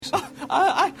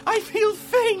I feel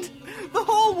faint. The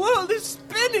whole world is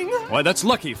spinning. Why, that's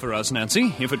lucky for us,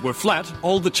 Nancy. If it were flat,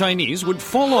 all the Chinese would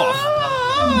fall off. No!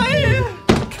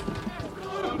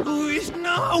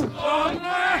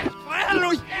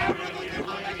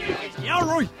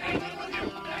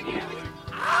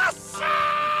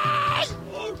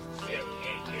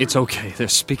 It's okay, they're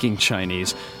speaking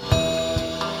Chinese.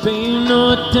 Pay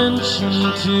no attention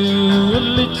to a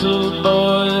little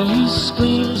boy who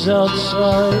screams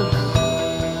outside.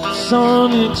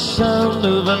 Sonic sound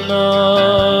of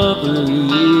another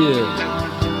year.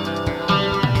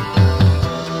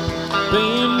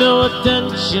 Pay no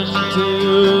attention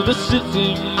to the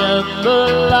sitting and the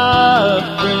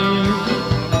laughing.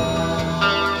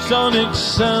 Sonic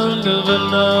sound of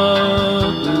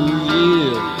another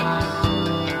year.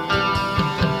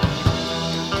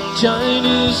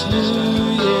 Chinese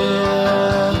New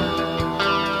Year.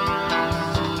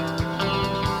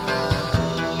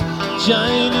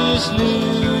 Chinese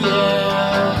New Year.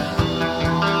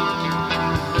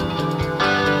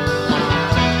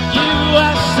 You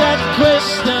ask that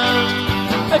question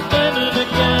again and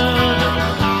again.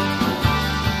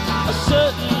 A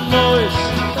certain voice,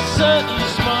 a certain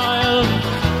smile,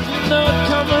 you know it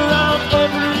come around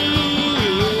every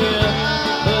year,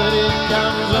 but it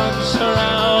comes once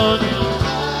around.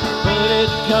 But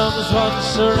it comes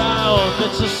once around.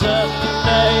 It's a certain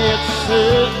day, it's a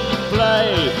certain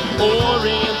play,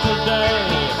 Oriental Day.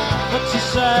 What you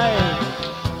say?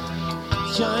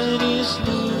 Chinese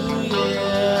New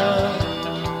Year.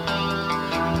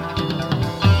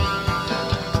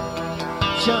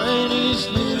 Chinese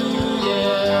New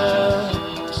Year.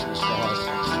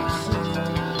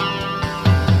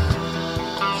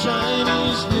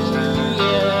 Chinese New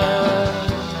Year.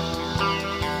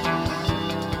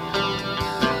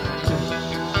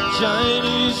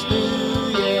 Chinese New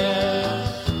Year.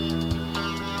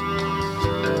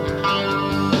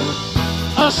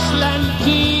 A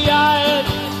slanty-eyed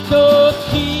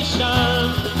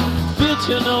Caucasian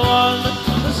pigeon one,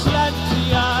 a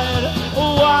slanty-eyed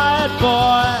white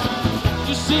boy.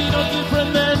 You see no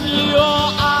different than your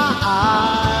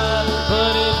eyes,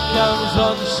 but it comes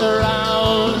once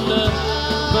around.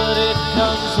 But it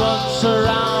comes once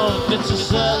around. It's a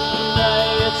certain day,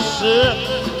 it's a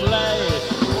certain play.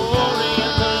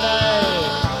 Oriental Day,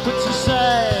 what you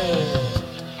say?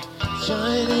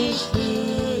 Chinese New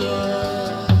Year.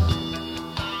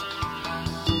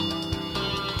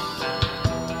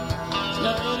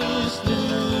 Chinese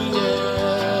New Year.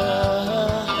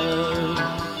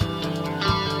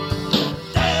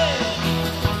 Hey,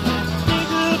 dig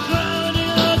the ground in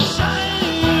a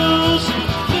Chinese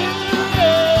New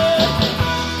Year.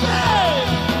 Hey,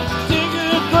 dig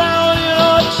the ground in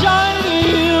a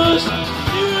Chinese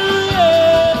New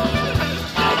Year.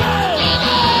 Dig it.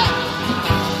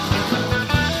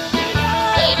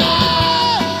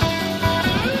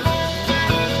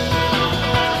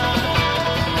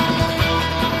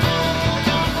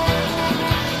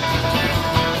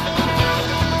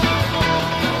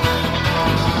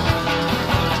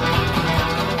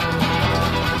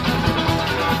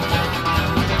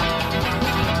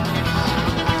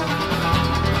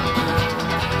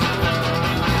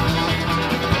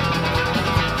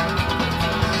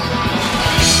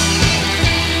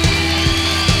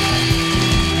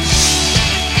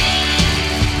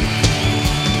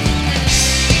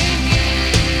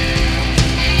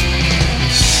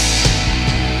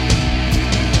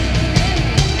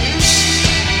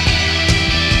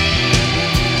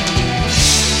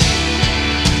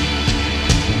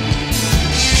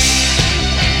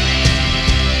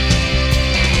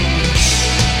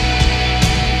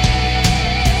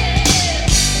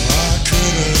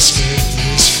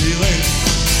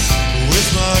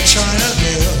 China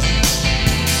girl,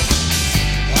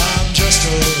 I'm just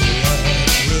a lad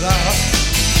without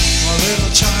my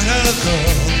little China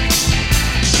girl.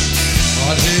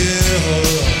 I hear her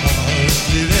heart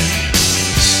beating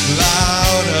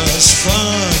loud as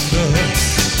thunder.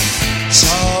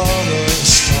 Saw the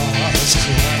stars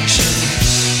crashing.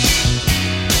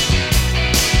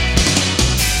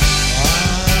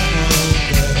 I'm a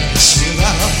mess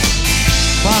without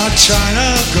my China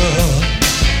girl.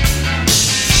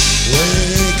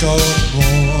 Wake up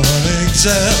mornings,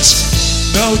 there's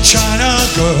no China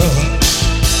girl.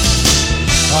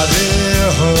 I hear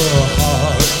her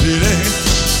heart beating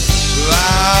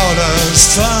loud as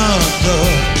thunder.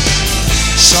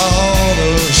 Saw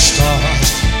the stars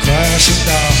crashing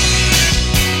down.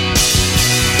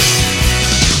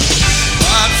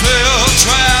 I'd feel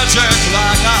tragic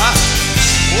like I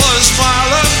was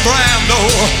Marlon Brando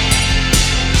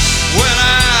when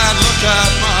I look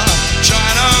at my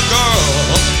China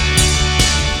girl.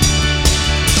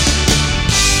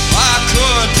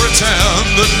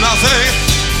 that nothing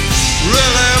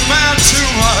really meant too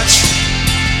much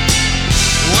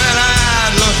when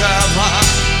I look at my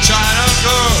China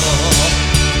girl.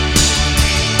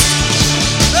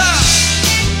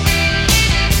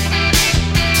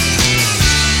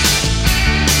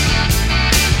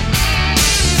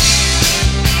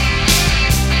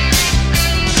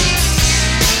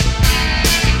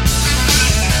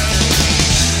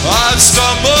 I'd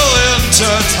stumble into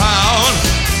town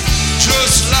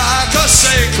just like a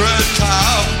sacred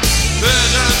cow,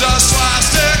 vision dust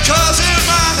swastikas in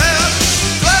my head.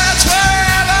 That's for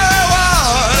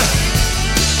everyone.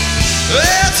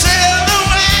 It's in the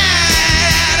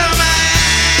wedding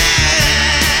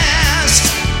mask.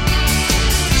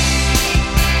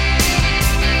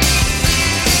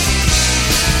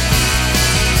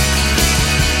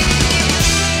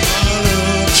 My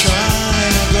little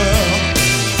China girl,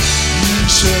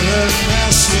 shouldn't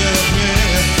mess with me.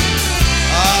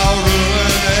 I'll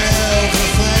ruin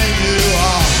everything you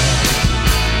are.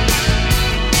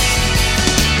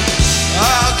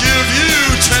 I'll give you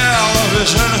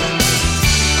television.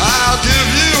 I'll give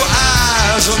you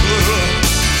eyes of blue.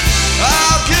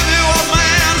 I'll give you a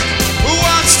man who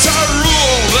wants to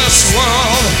rule this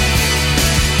world.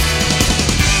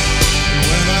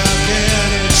 When I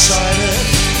get excited,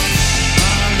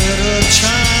 my little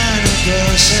China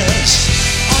girl says,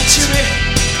 Jimmy,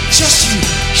 just you,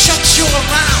 shut your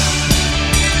mouth.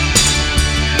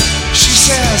 She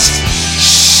says,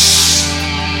 shh.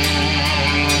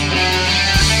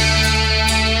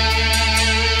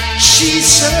 She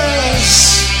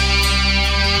says,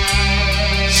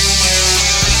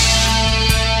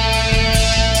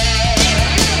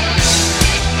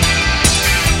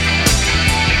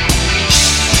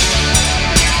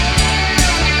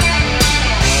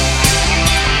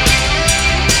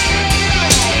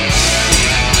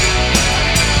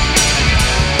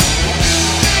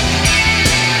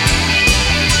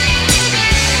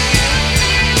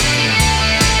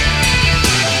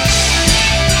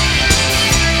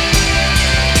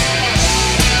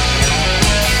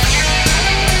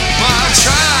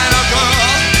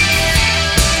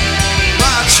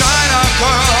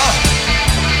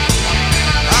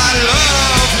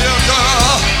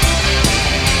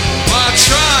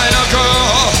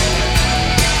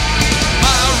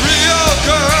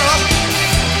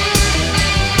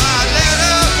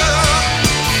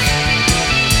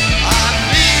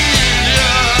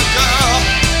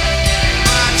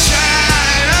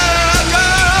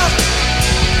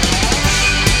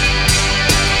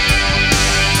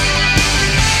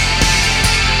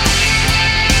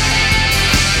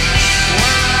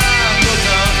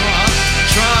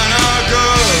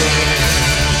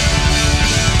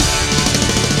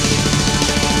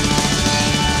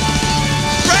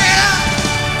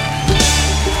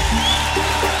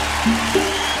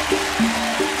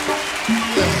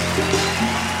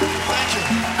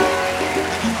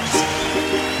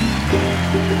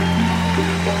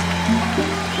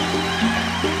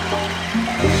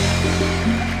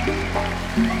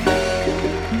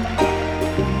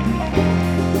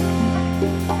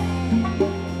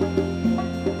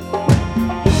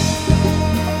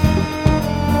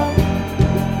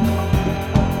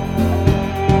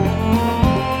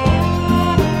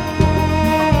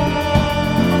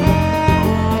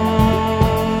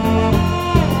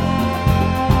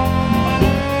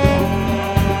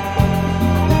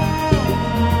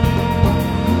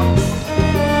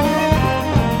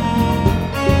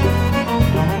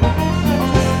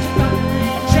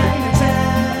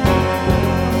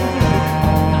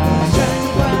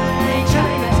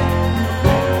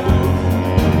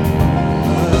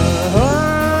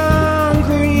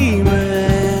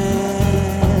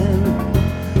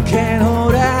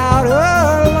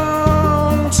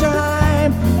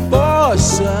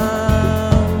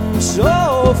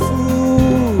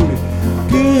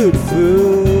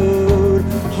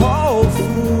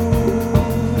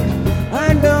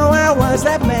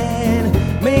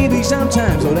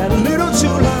 sometimes, oh, that a little too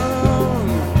long.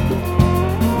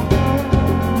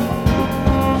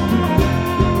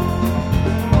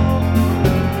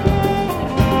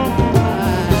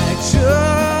 I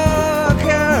took a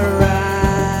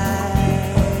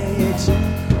right,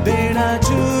 then I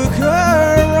took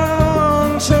a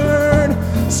wrong turn.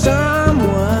 Someone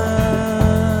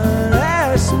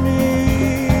asked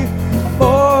me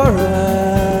for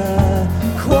a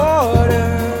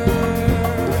quarter.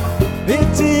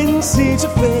 It didn't seem to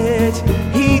fit.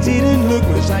 He didn't look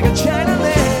much like a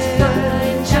Chinaman.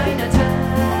 Find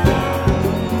Chinatown.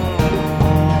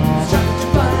 Trying to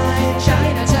find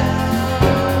Chinatown.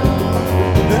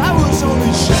 I was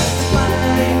only shy to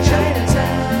find Chinatown.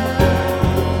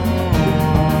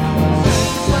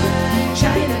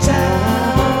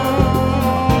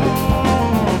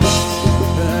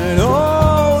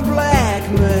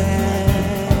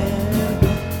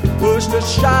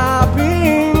 just a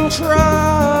shopping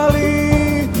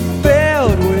trolley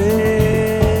filled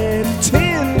with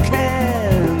tin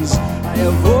cans. I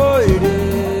avoided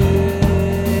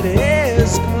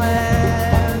his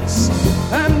glance.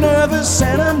 I'm nervous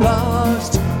and I'm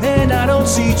lost, and I don't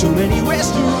see too many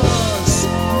restaurants.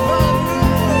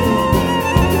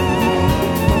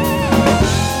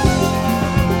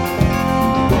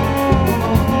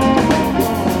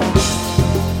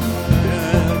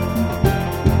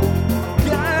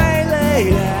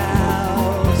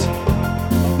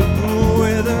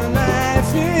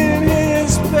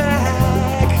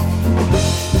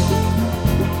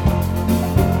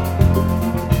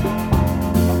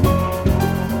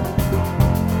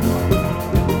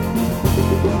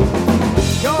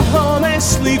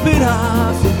 Sleep it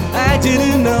off. I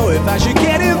didn't know if I should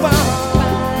get involved.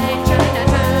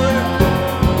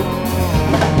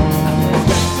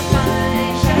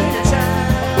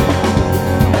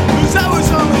 Cause I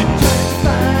was only trying to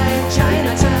find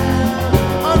Chinatown.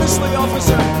 Honestly,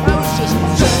 officer, I was just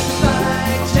trying to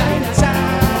find Chinatown.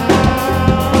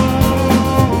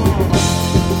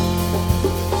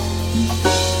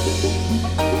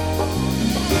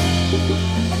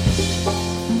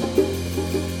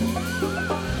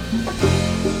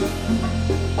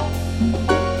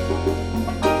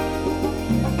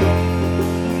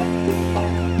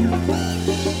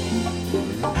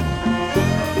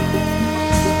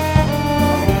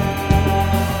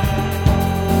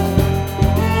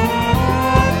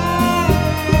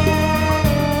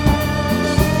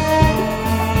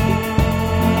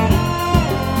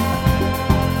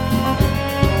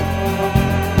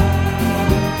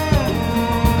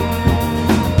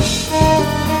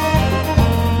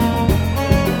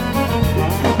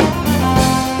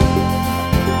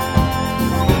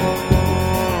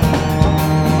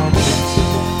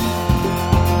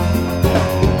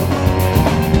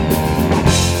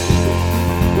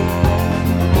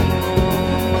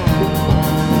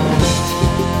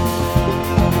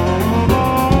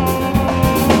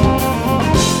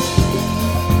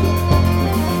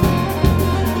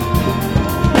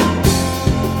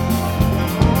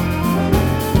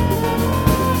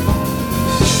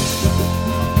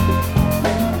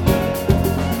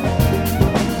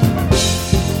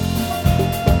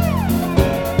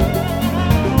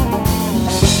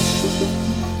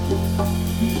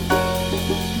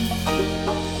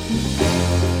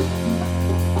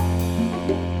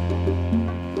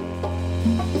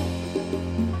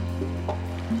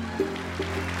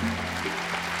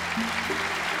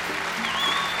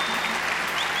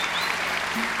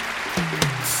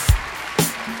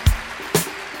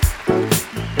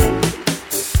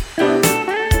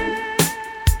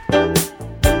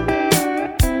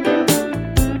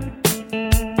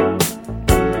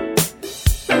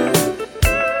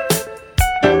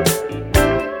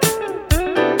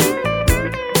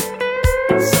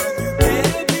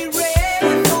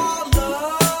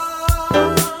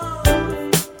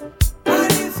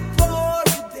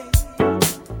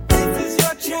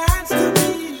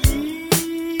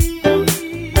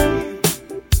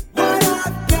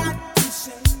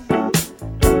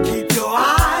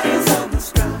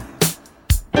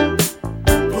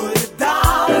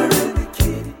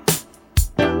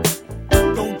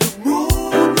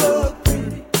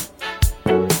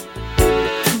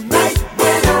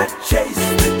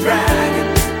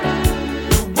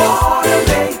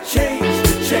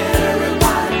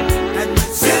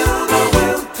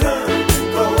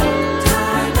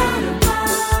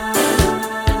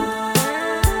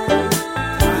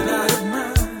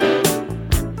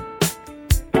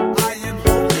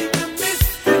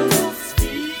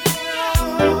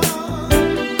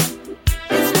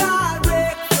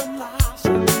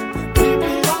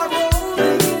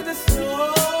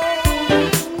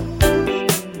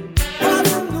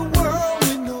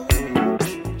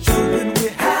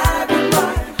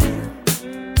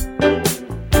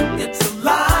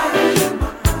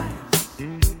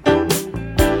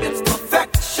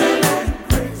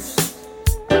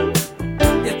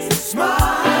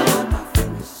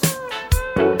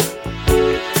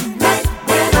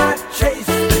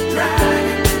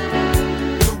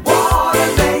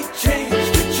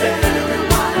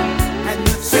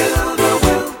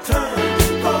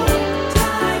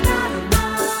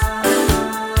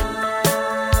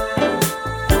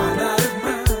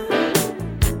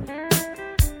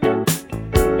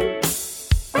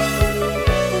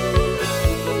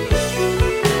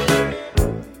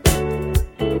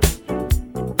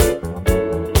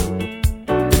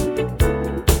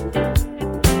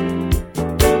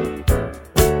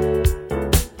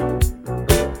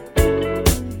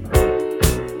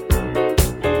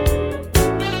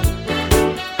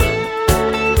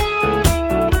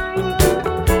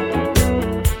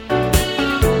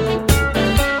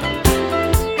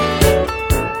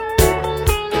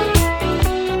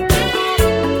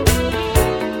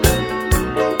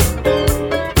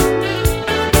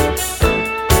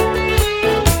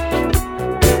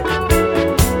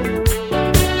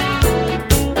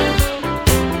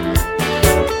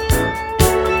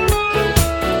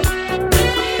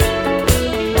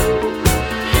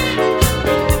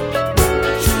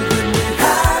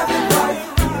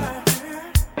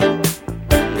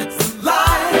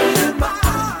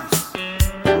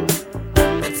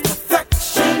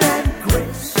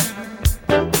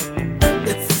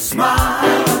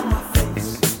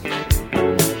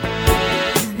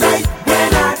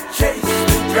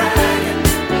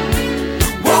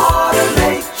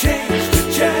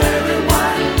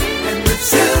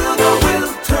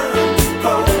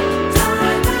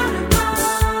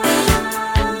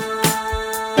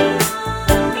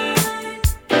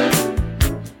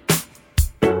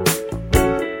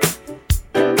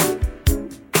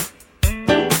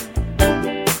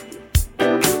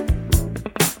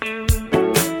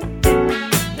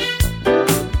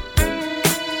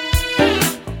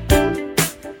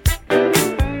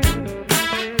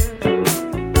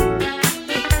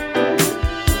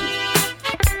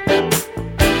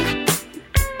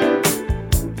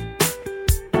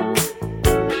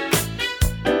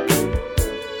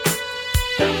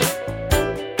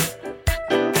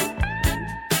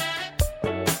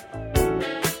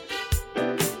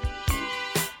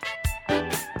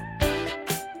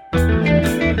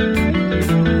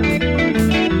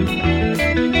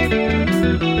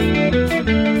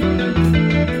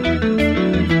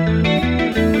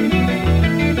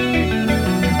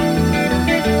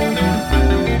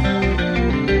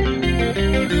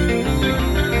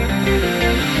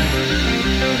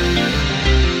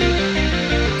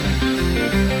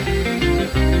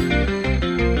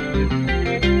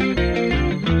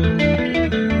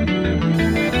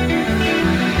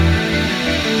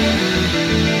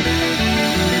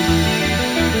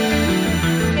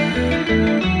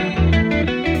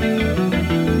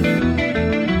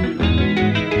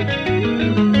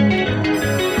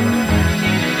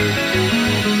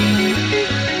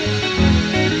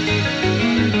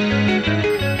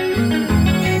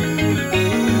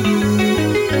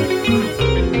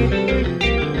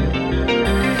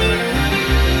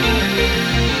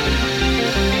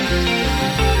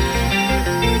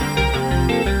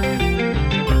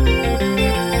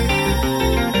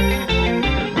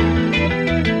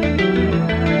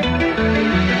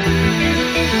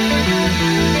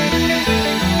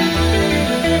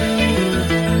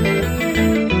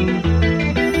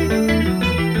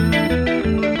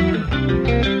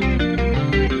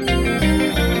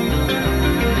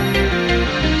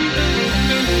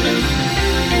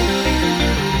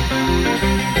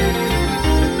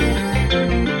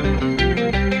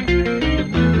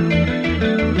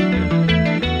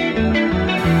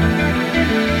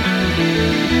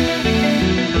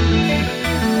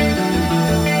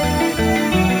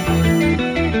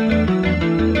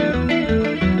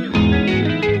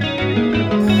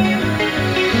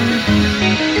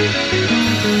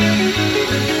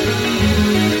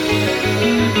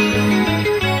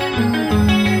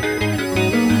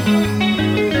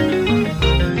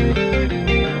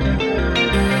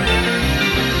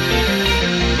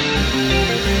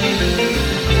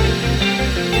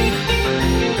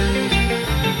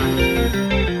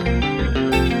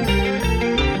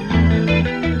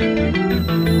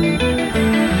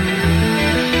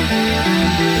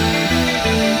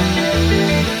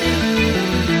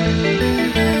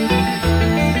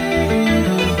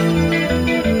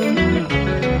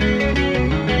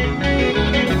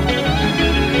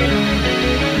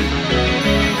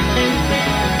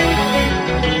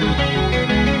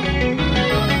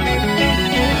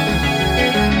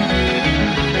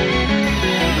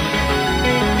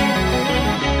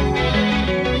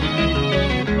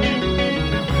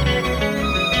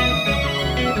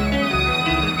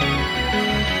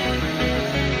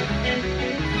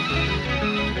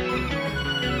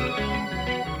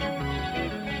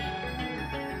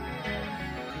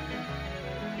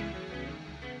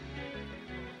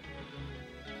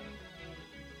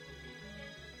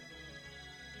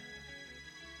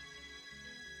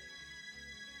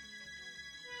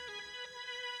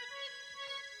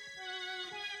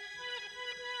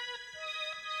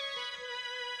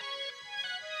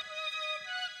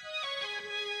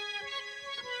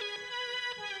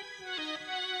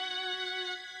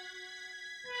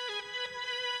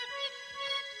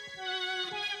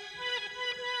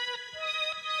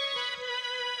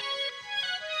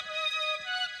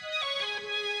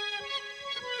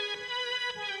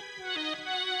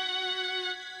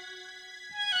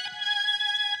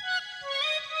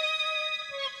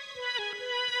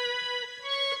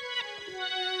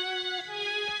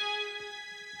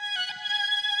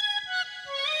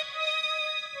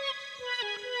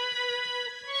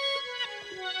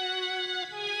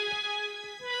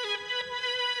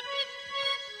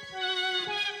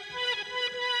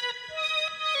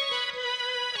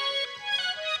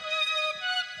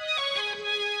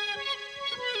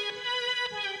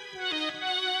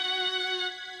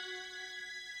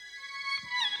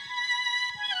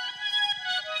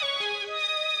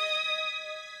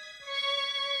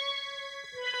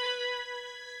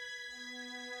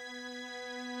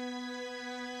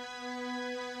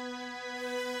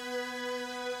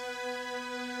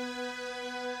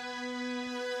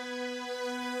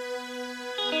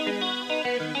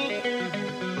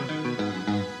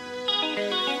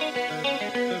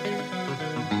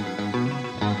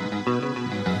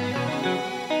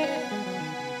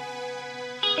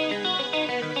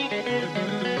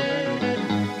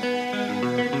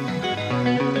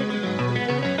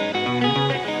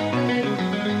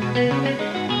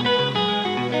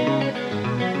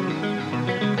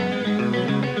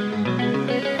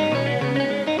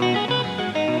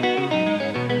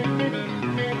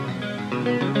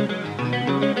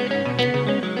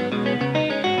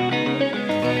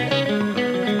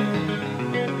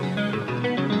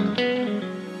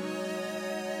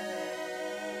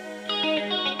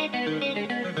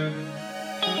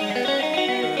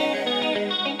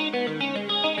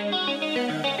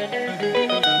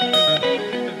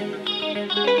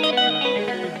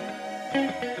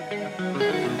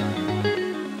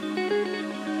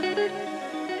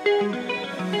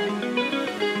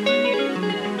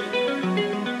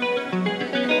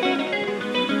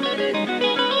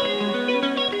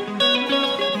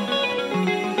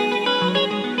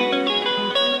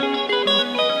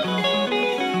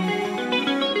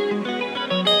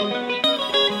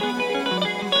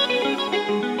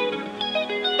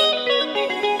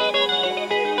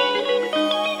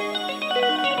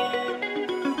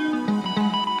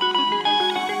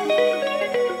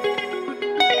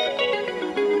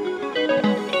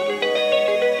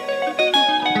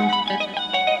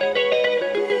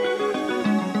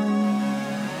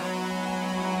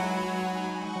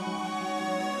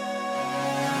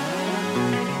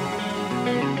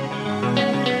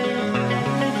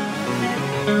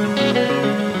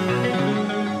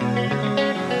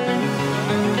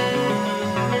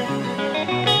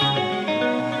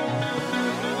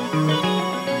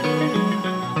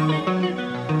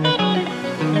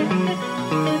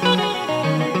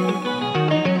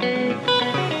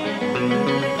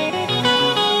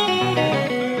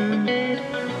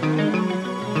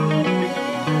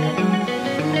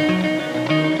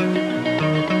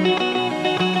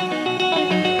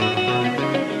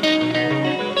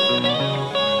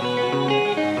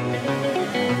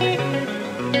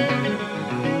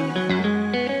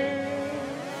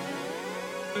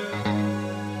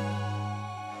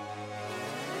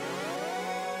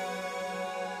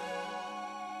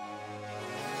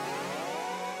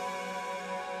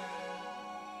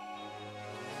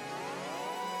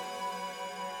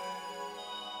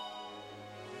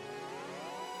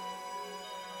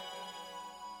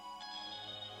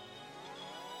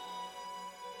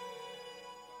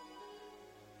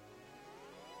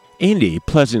 And a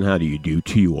pleasant how do you do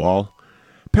to you all.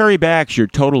 Perry Bax, your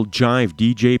total jive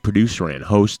DJ, producer, and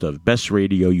host of Best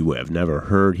Radio You Have Never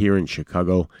Heard here in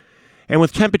Chicago. And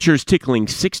with temperatures tickling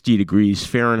 60 degrees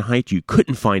Fahrenheit, you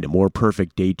couldn't find a more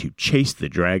perfect day to chase the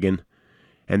dragon.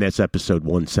 And that's episode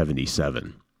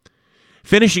 177.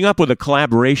 Finishing up with a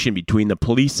collaboration between the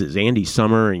Police's Andy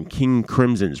Summer and King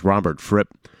Crimson's Robert Fripp.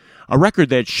 A record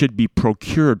that should be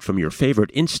procured from your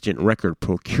favorite instant record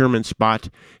procurement spot.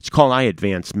 It's called I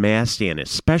Advance Mass, and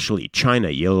especially China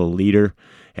Yellow Leader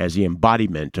as the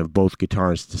embodiment of both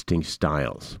guitars' distinct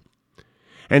styles.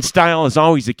 And style is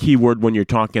always a key word when you're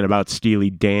talking about Steely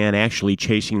Dan actually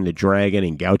chasing the dragon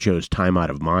and Gaucho's Time Out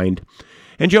of Mind.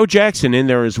 And Joe Jackson in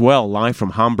there as well, live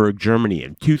from Hamburg, Germany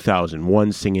in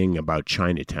 2001, singing about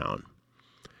Chinatown.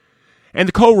 And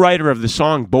the co-writer of the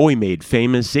song Bowie made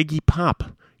famous, Iggy Pop,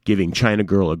 giving China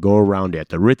Girl a go-around at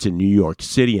the Ritz in New York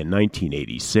City in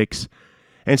 1986.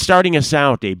 And starting us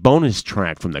out, a bonus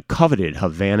track from the coveted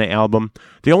Havana album,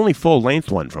 the only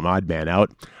full-length one from Odd Man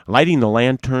Out, Lighting the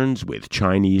Lanterns with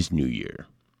Chinese New Year.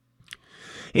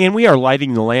 And we are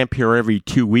lighting the lamp here every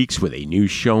 2 weeks with a new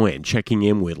show and checking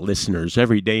in with listeners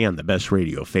every day on the Best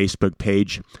Radio Facebook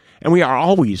page. And we are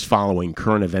always following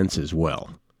current events as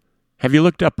well. Have you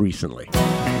looked up recently?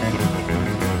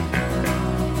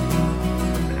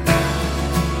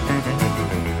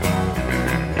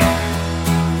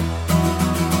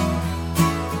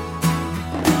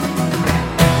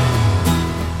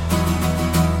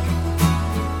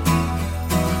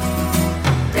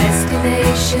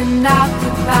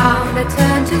 Outward bound, I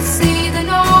turn to see the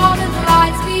northern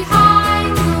lights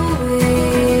behind the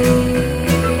wind.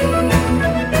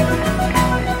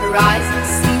 Horizons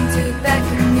seem to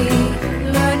beckon me,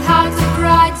 learned how to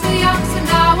cry too young, so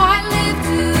now I live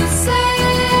to say.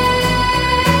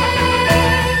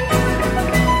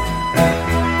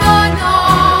 The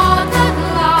northern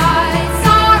lights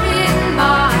are in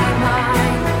my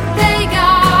mind, they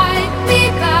guide me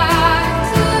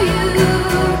back to you.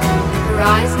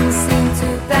 Horizons seem to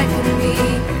beckon me,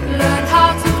 learned how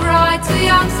to cry too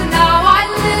young, so now I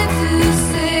live to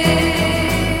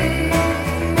sing.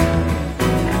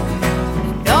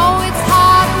 I know it's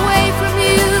hard away from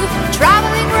you,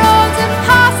 traveling roads and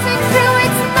passing through.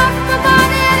 It's not for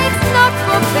money and it's not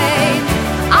for fame,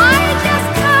 I just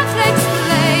can't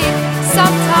explain.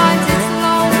 Sometimes it's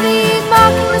lonely,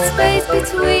 marking the space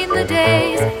between the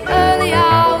days. Early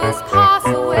hours pass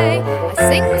away, I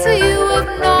sing to you of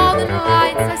northern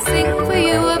lights, I sing for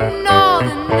you of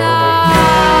northern nights.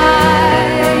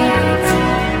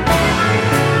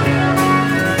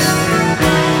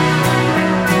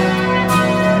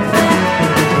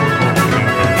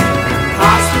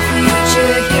 Past the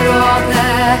future, here or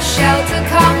there, shelter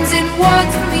comes in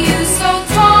words from you, so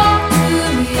talk to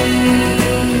me.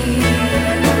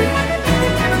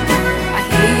 I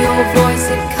hear your voice,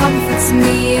 it comforts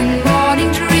me. In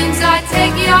morning dreams I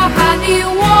take your hand, you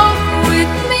walk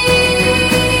with me.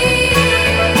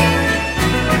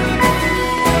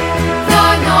 The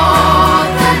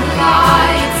northern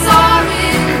lights are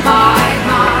in my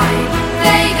mind,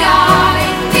 they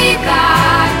guide me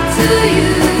back to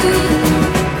you.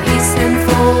 Eastern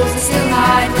folds are still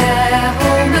lie there,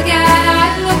 home again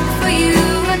I look for you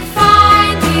and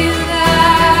find you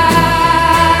there.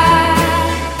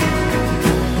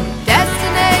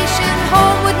 Destination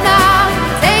homeward now,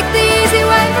 take the easy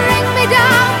way, bring me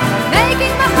down,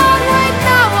 making my heart wait.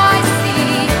 Now I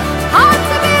see, hard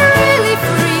to be really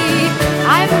free.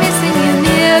 I'm missing you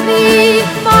near me,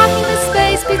 marking the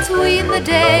space between the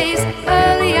days.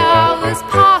 Early hours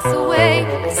pass away,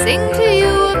 I sing to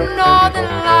you of northern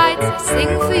lights, I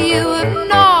sing for you of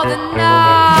northern nights.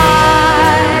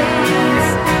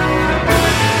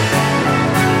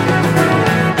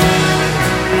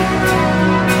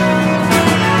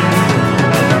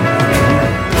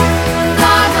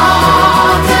 The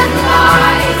northern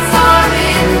lights are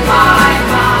in my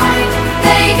mind,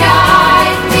 they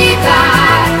guide me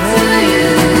back to you.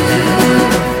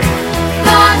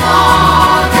 The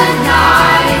northern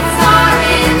nights are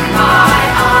in my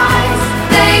eyes,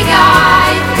 they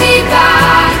guide me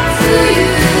back to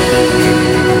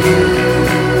you.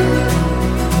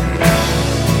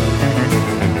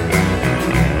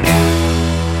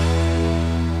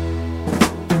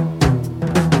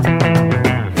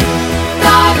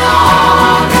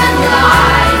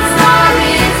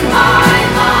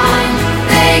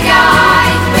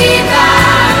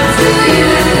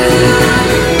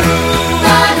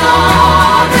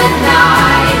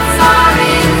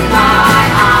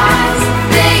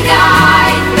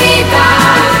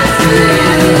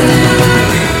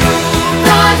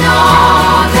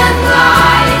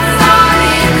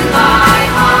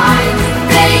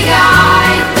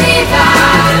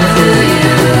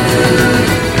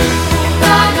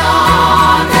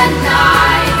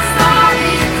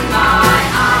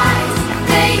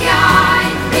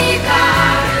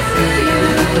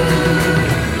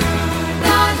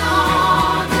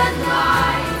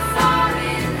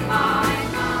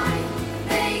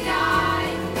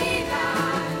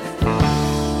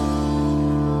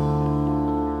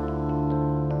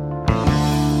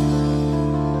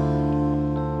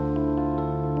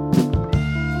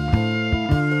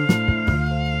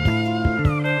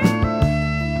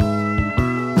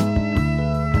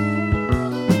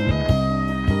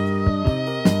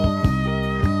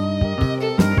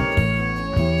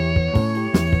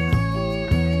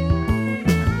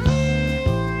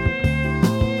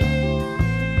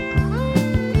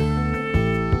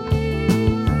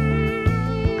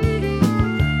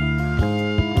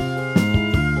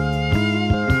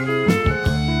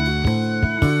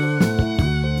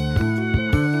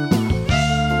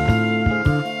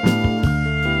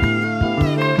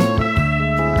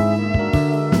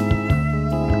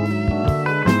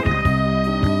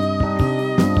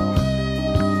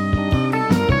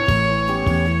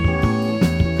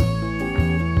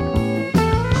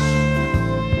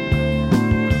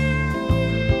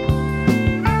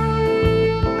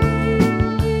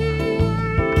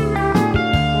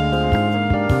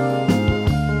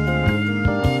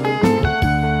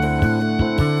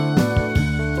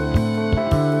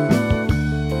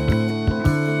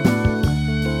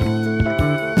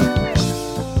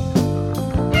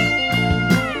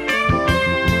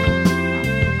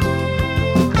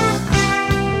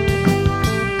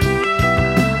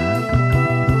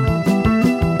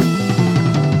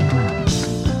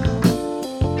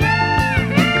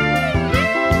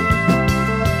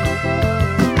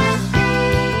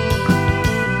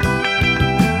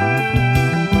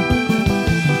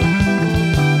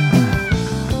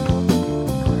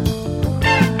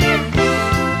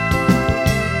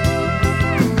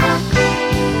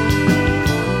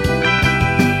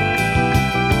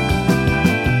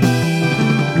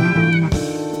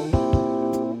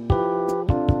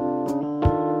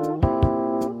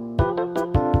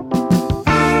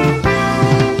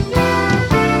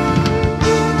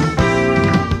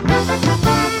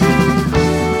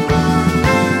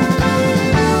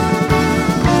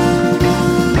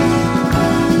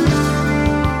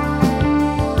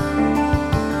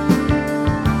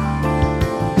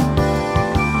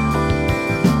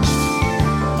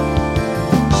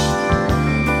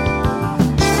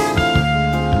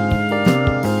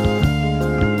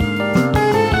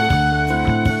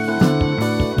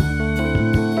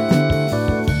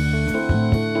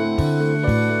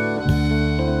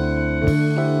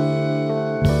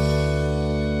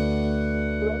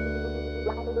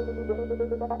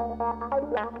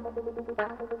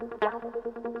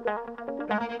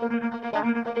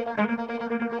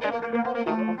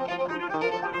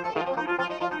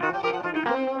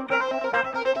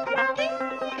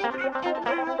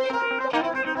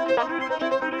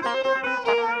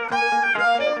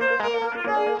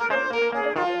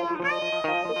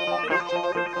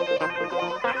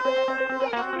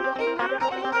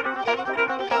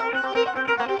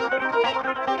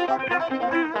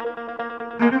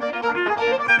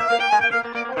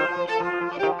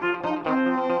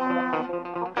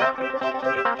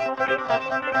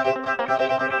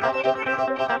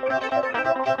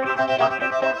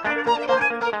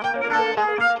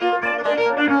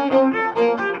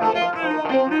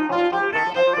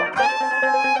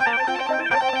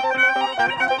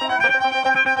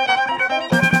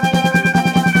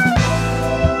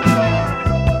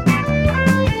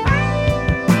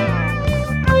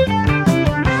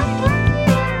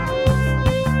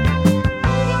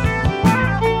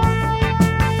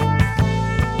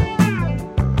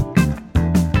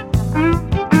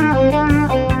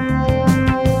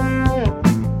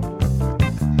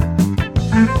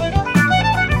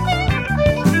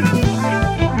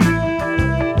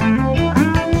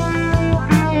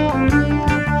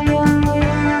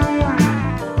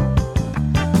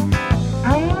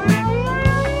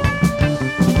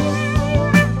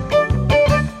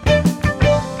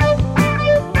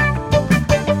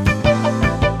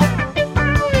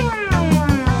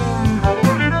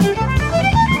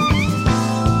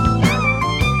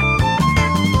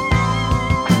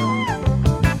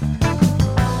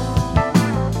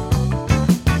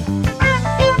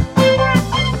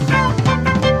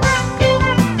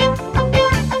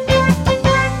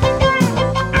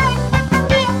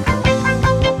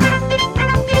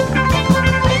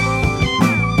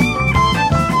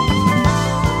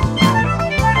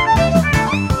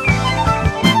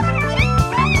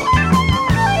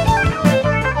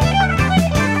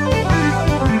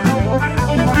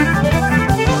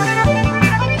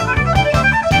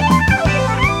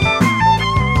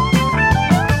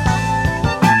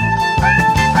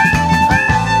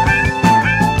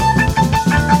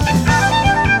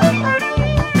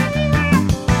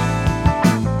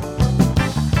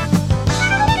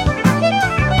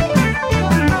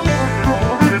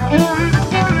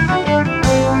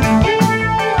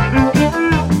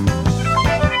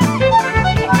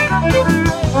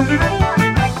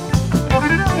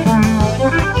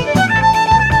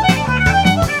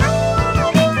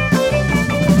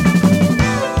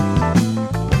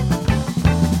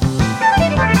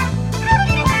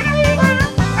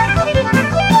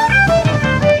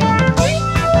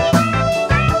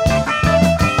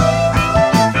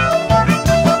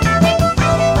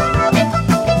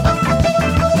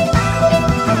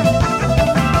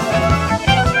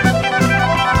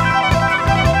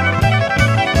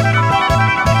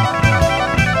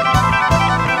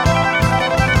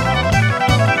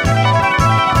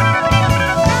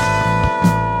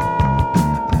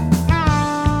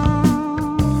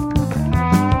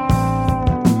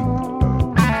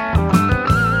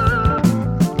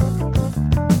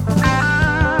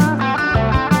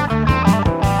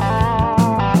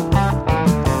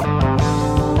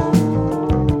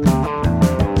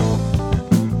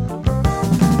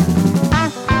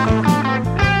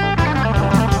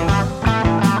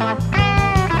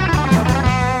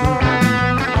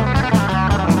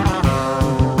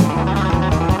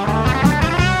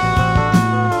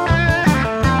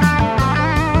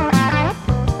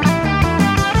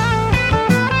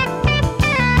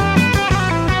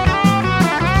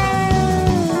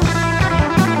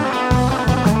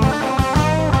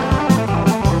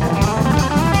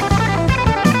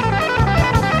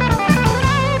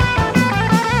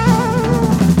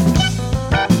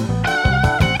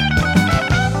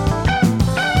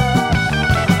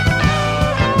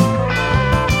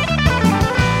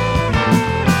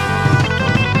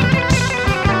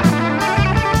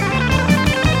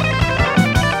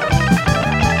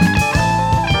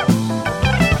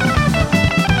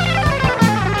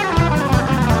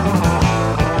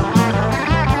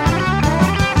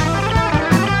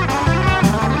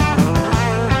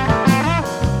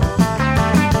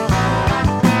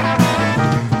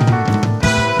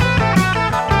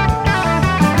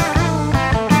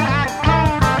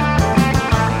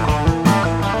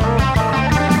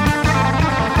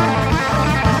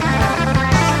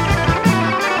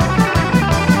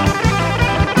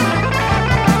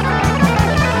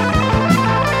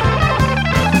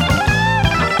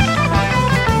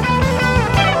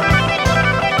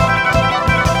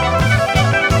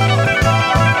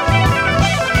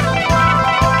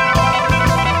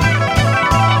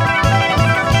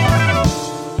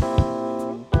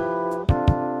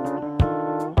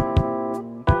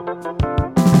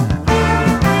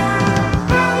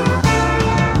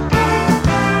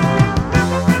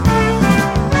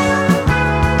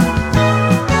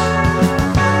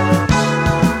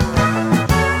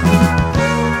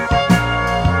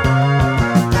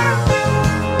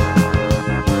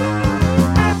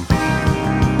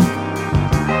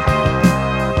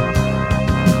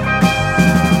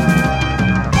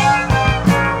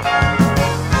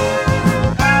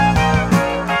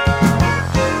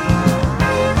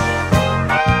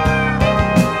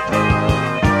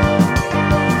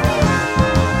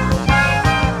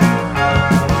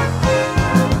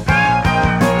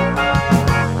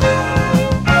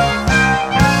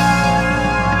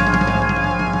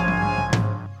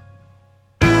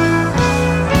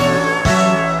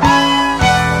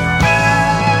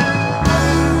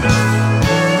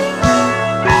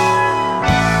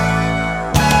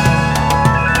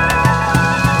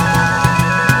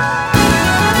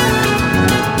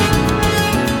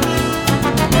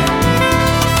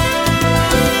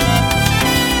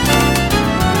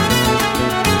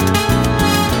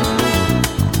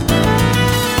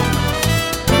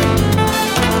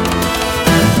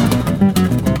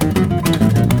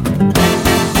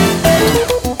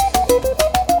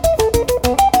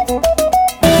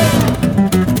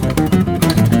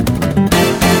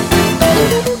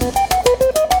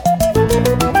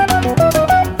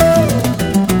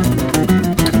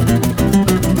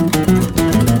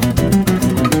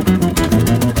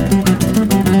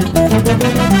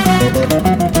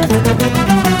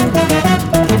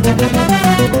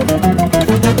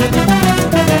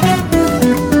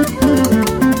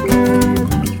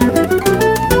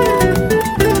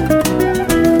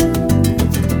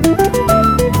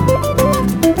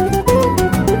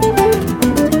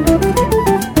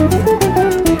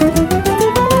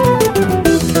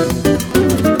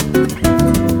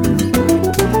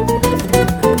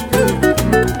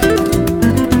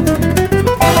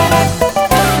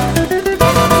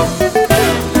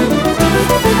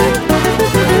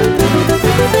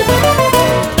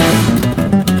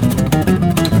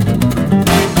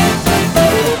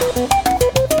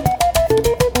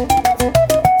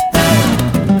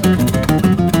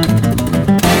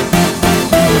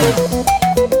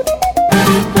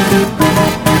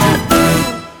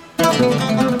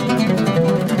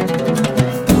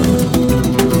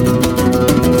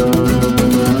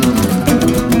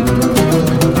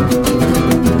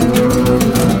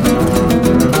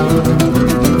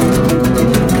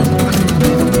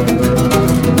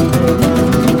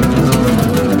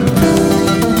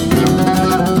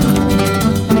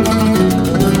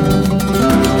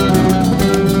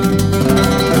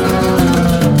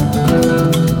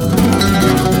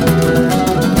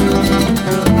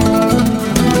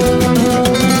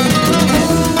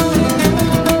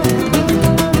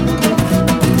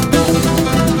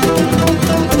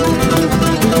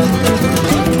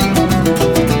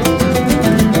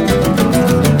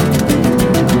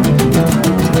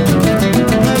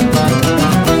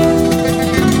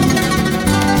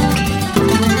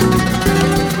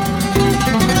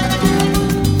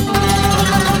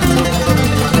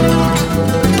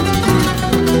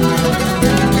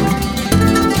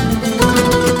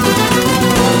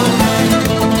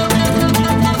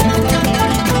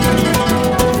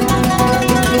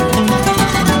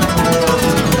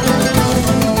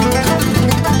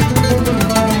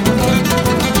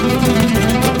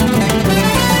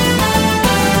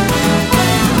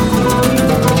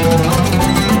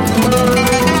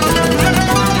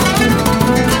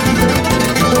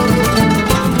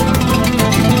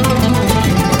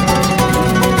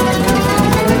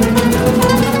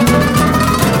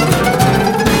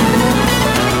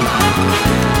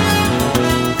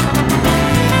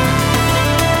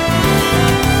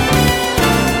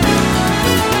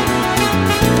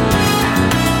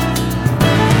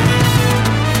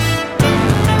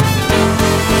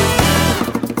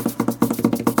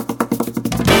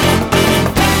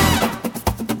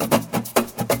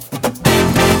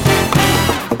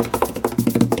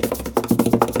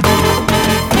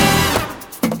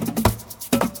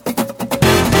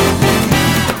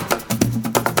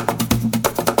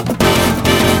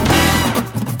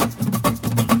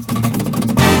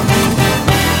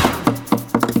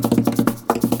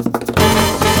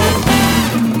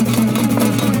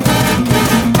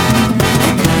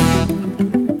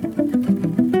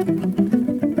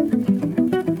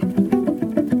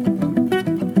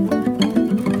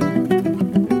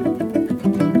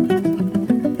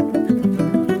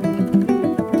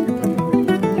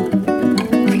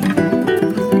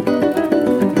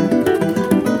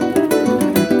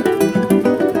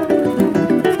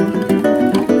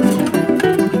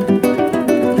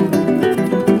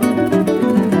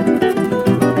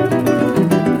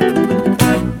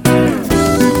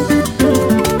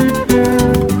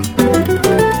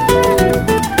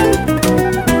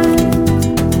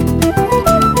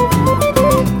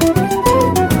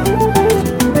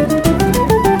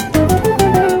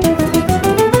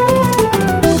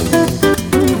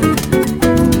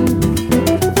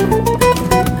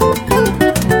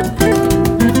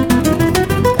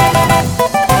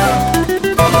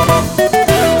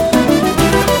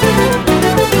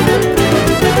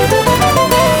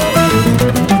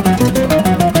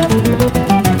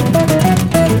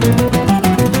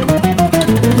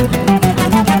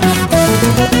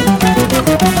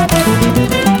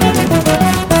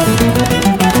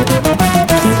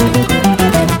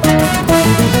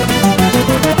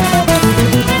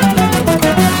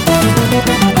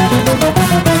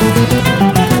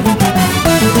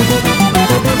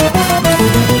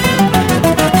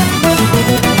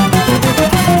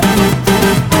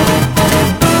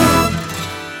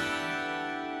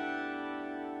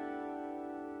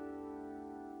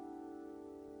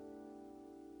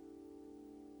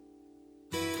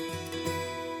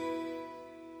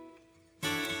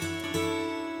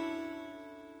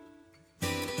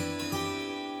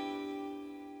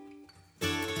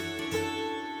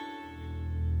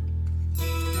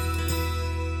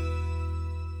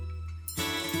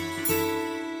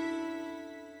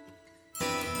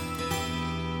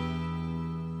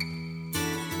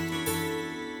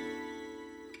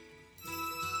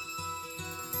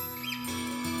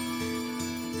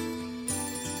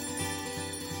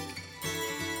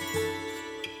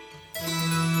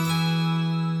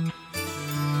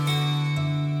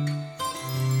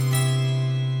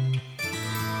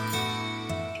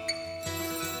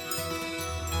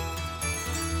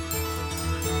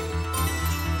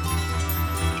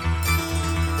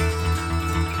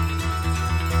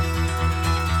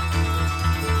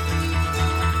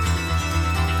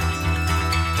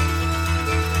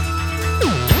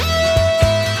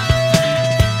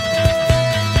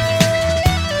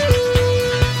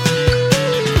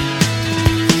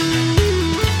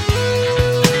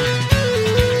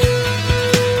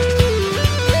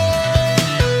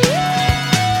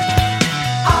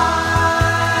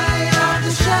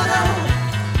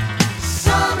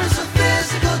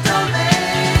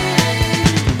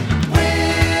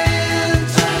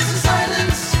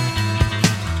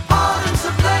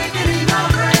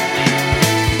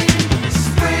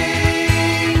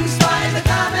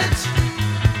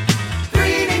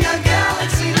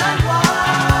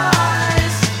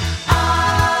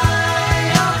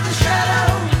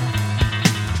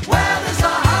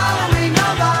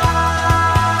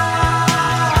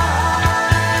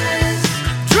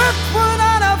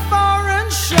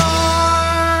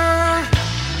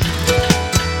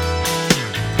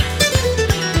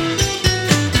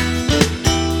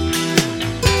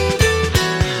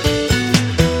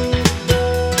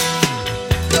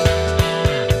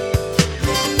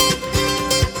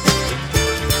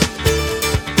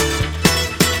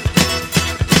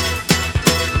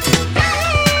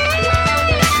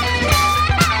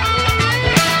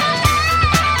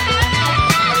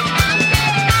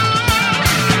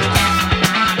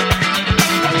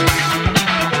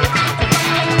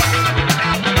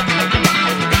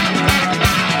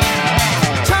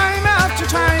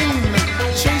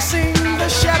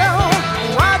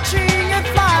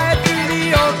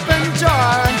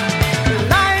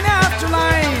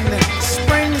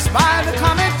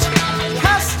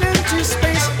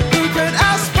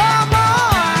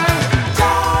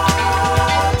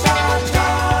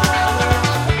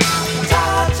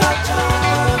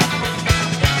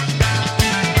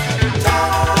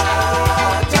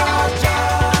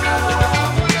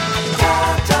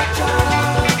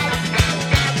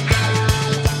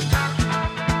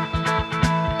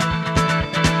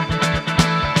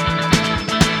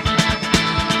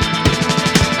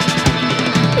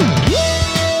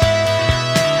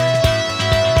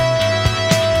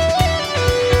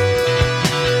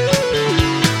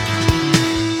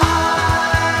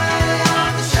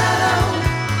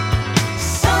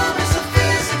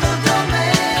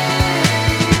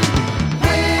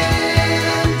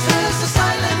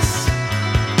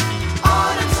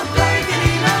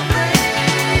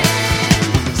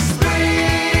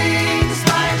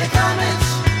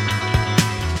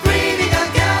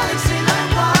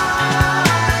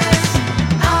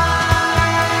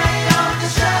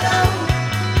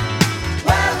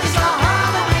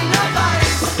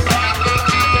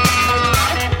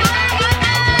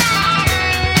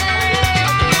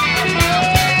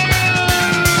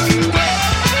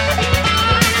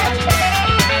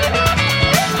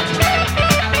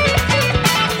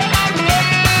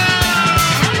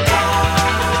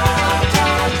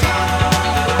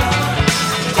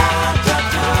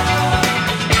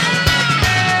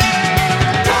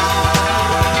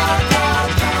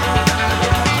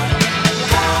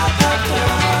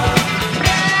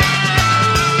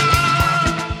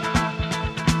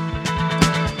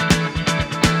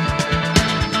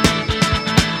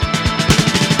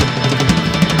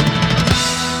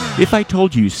 If I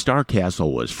told you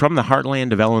Starcastle was from the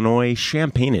heartland of Illinois,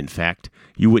 Champaign in fact,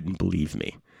 you wouldn't believe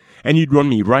me. And you'd run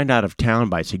me right out of town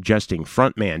by suggesting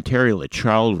frontman Terry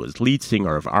LaChild was lead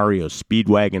singer of REO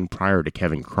Speedwagon prior to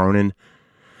Kevin Cronin.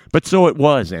 But so it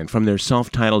was, and from their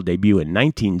self-titled debut in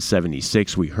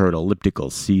 1976, we heard Elliptical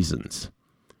Seasons.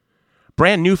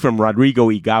 Brand new from Rodrigo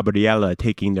y Gabriela,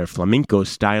 taking their flamenco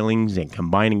stylings and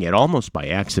combining it almost by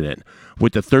accident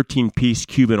with the 13-piece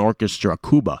Cuban orchestra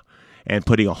Cuba, and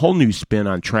putting a whole new spin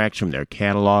on tracks from their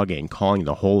catalog and calling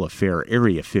the whole affair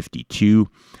Area 52,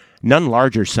 none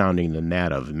larger sounding than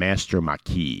that of Master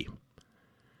Maquis.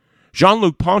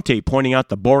 Jean-Luc Ponty pointing out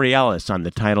the Borealis on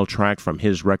the title track from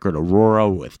his record Aurora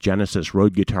with Genesis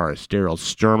road guitarist Daryl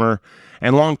Sturmer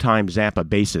and longtime Zappa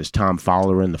bassist Tom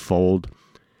Fowler in the fold.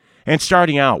 And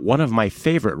starting out, one of my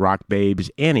favorite rock babes,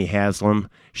 Annie Haslam,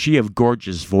 she of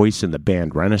gorgeous voice in the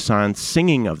band Renaissance,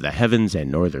 singing of the heavens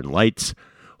and northern lights,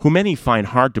 who many find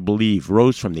hard to believe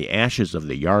rose from the ashes of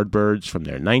the Yardbirds from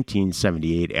their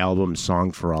 1978 album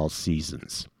Song for All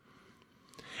Seasons.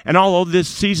 And although this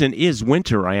season is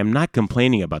winter, I am not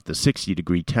complaining about the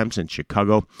 60-degree temps in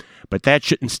Chicago, but that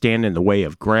shouldn't stand in the way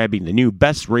of grabbing the new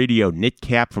Best Radio knit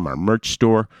cap from our merch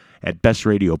store at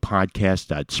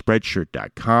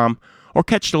bestradiopodcast.spreadshirt.com, or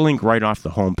catch the link right off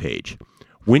the homepage.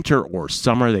 Winter or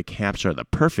summer, the caps are the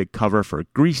perfect cover for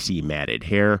greasy, matted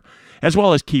hair, as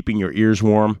well as keeping your ears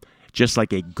warm, just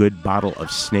like a good bottle of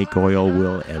snake oil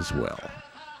will as well.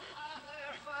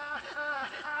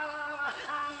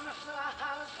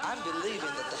 I'm believing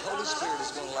that the Holy Spirit is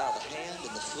going to allow the hand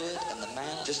and the foot and the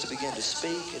mouth just to begin to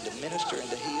speak and to minister and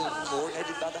to heal,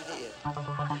 coordinated by the head.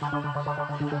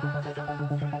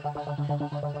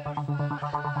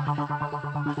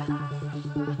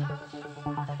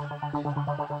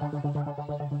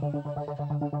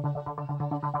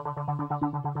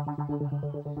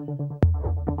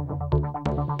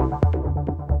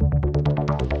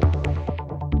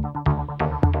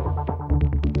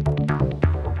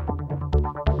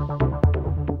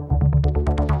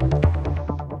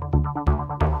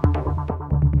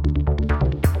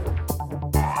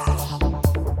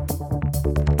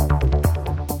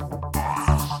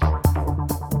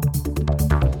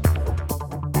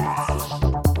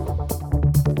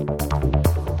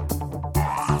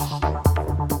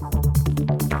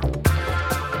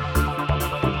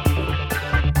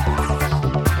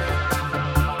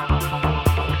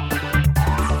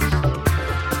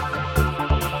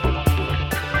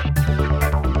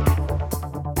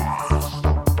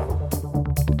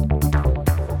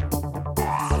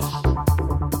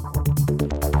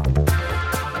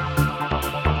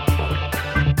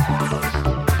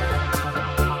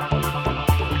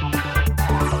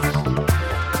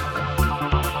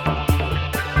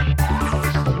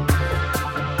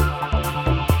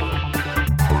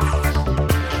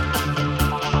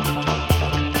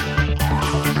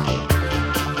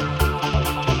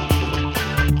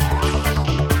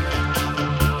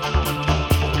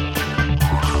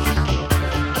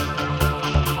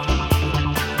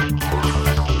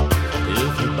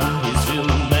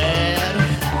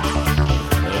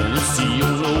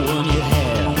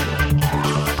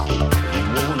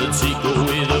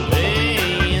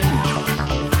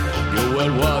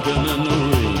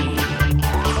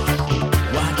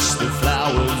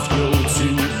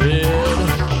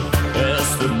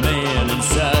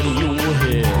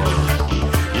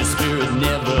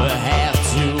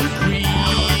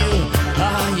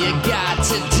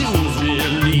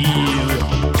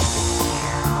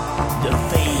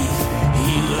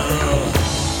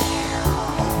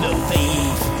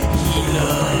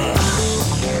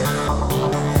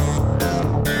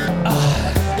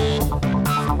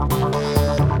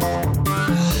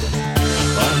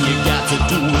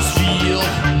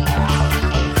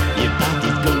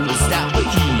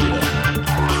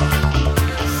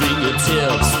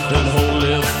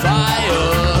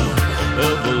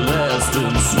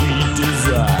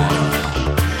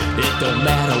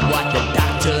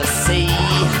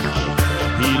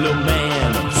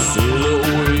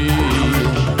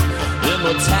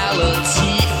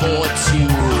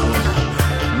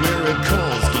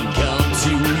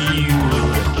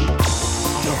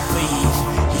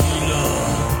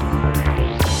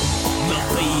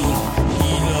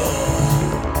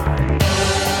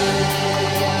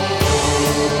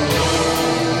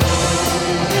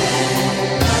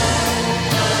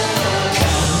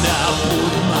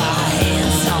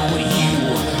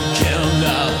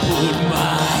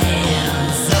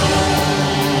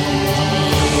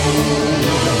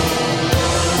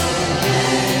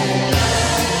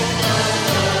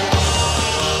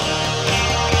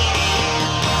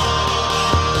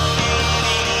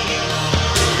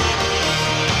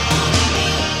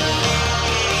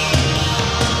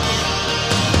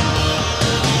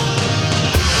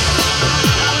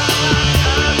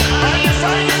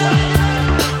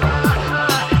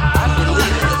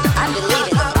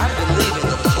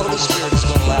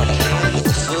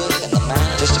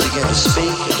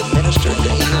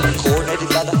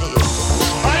 by the head.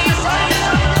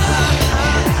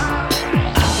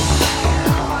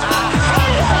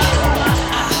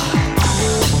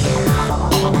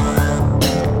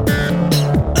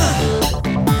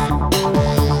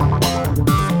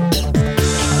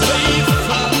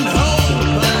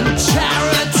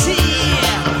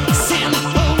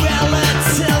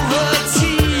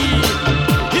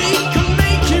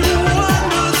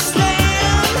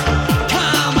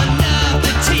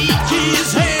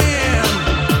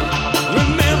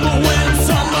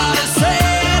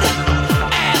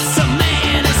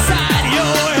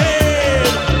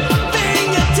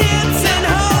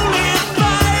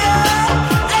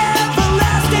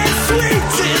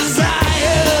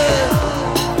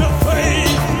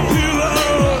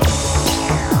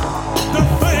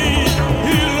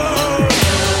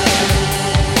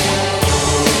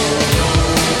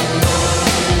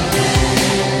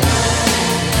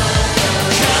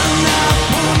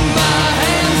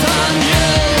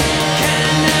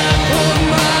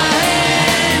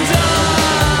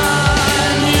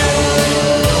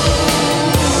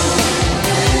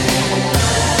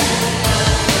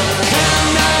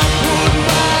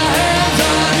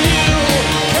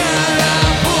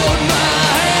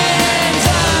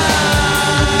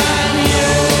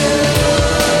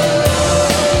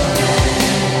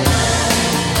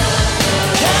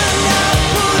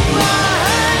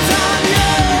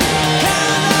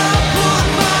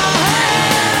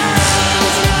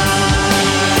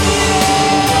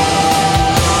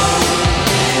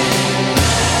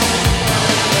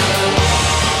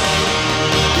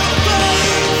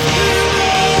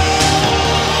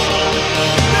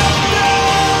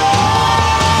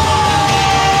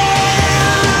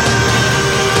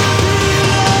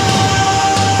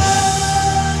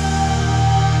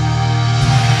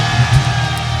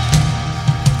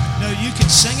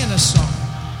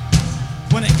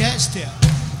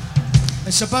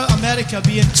 It's about America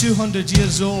being 200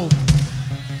 years old.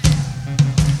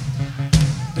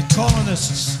 The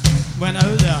colonists went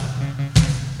out there,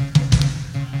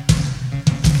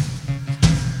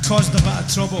 caused a bit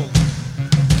of trouble.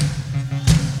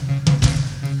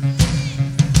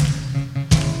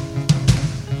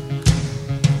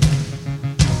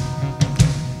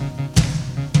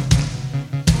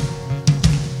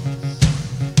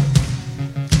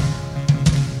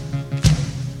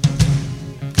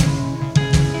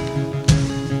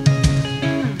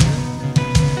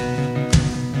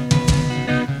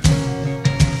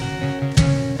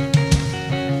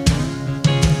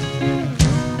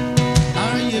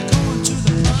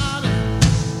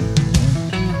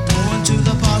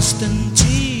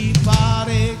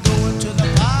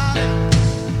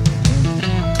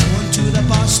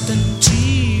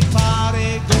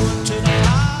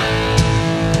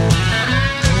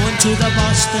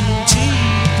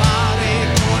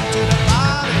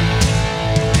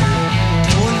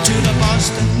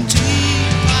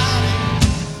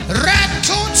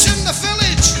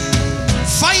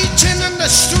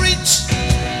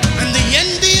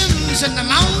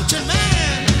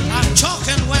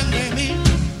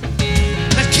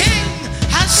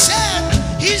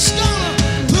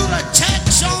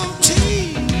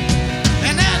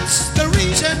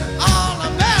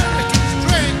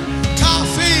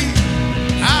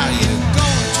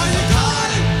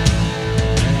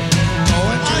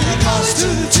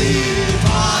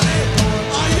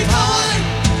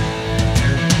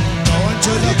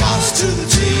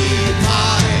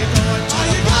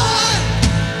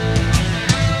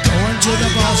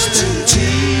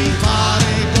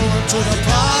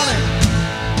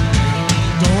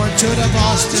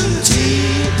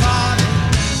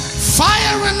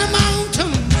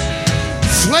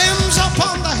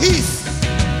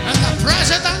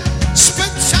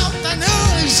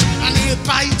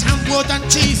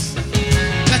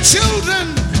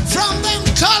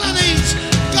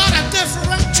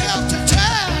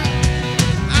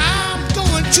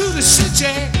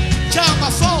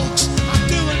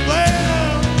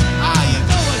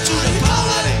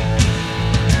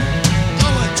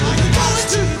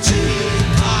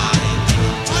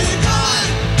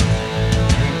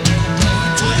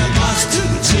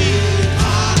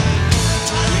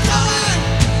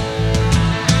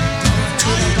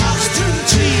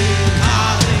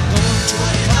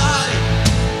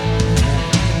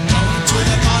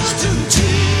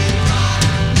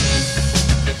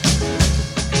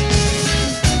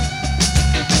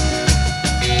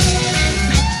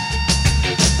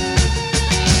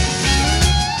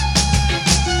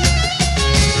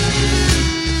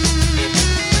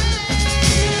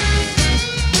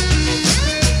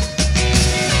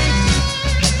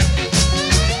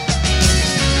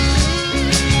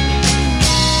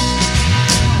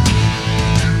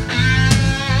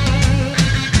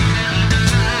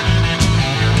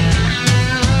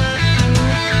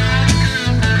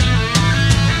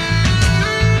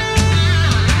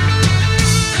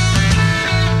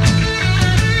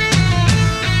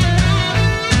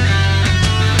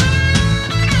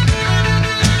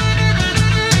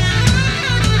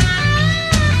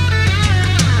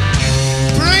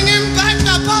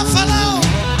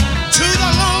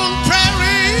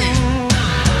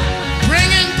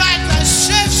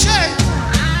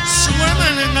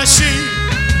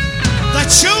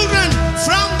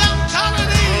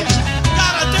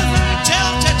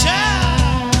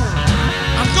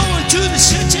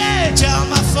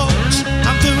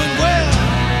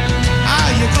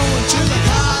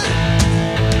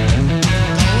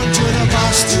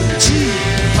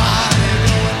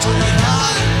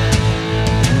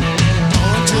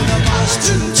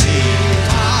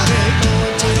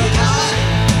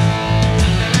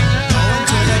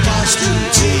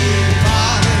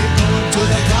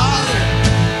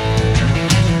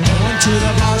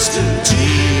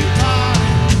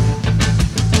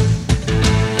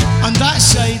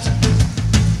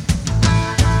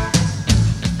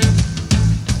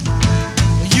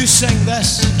 sing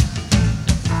this.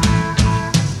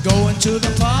 Going to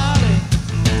the party.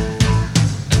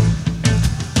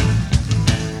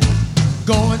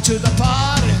 Going to the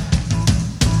party.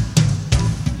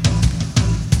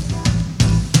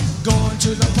 Going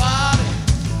to the party.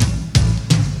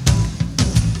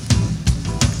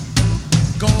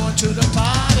 Going to the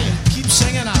party. Keep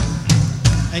singing out.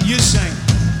 And you sing.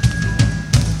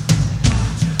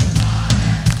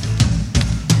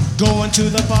 Going to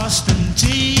the Boston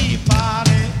Tea Party.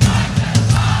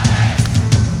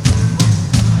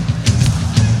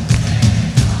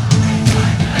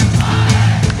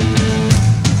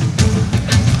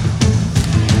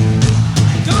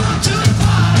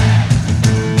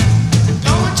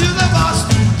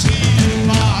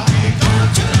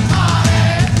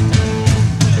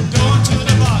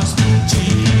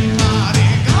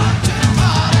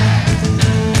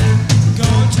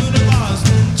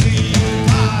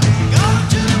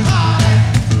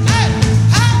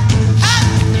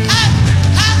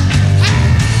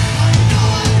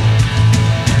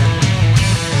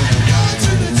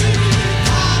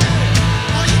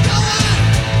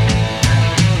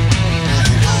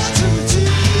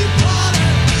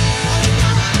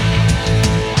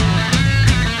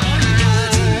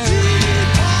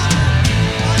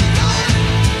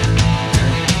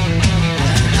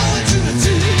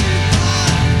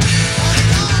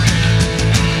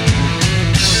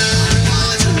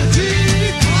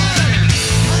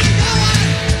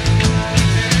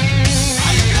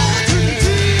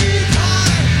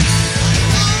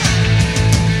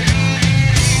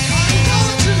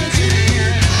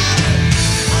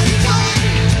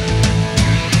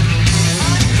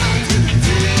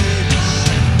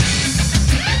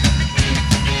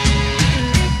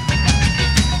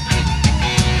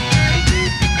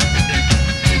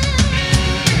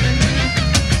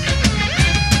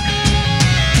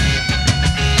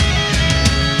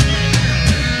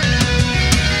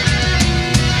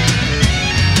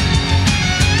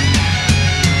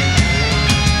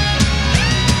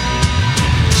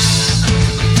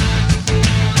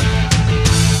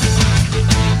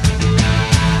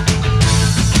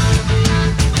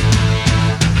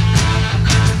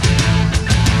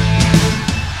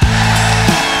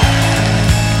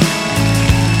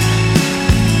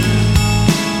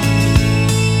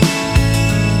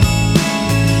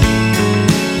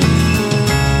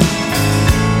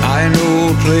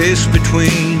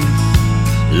 Between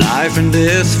life and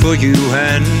death for you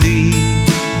and me.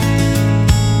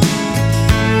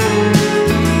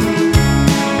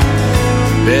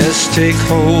 Best take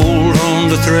hold on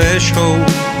the threshold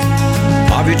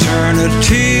of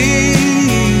eternity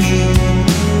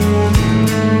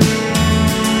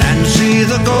and see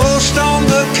the ghost on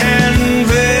the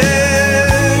canvas.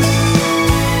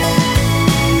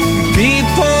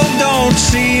 People don't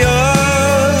see us.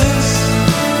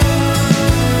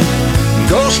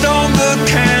 Ghost on the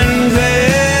canvas.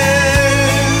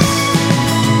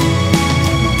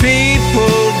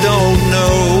 People don't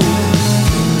know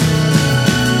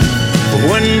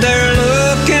when they're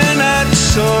looking at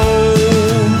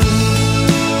souls.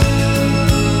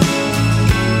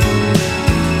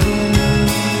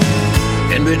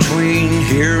 In between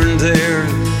here and there,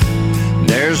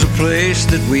 there's a place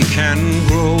that we can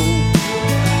grow.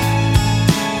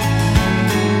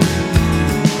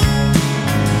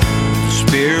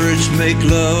 Spirits make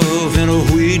love in a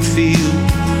wheat field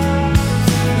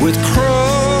with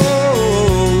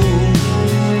crows,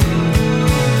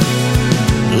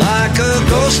 like a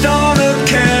ghost on a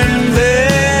canvas.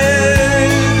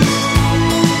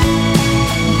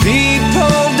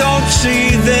 People don't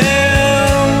see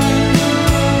them.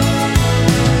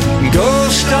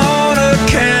 Ghost on a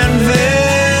canvas.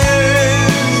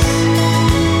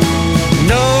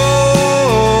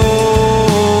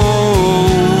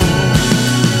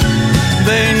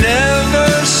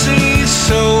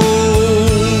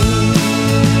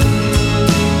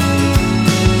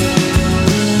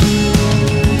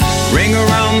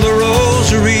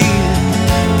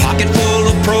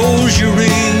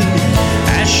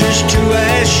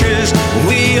 Ashes,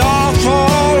 we all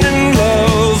fall in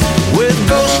love with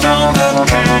ghost on the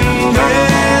canvas.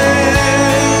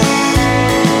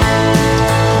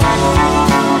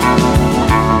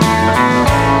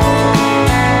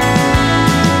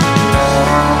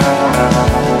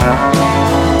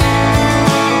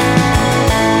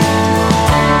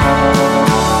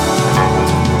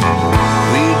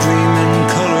 We dream in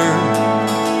color,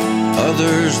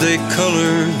 others they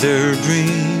color their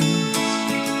dreams.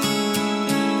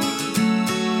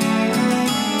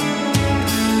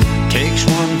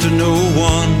 To know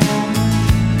one,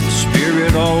 the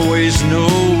spirit always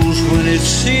knows when it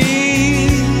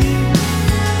sees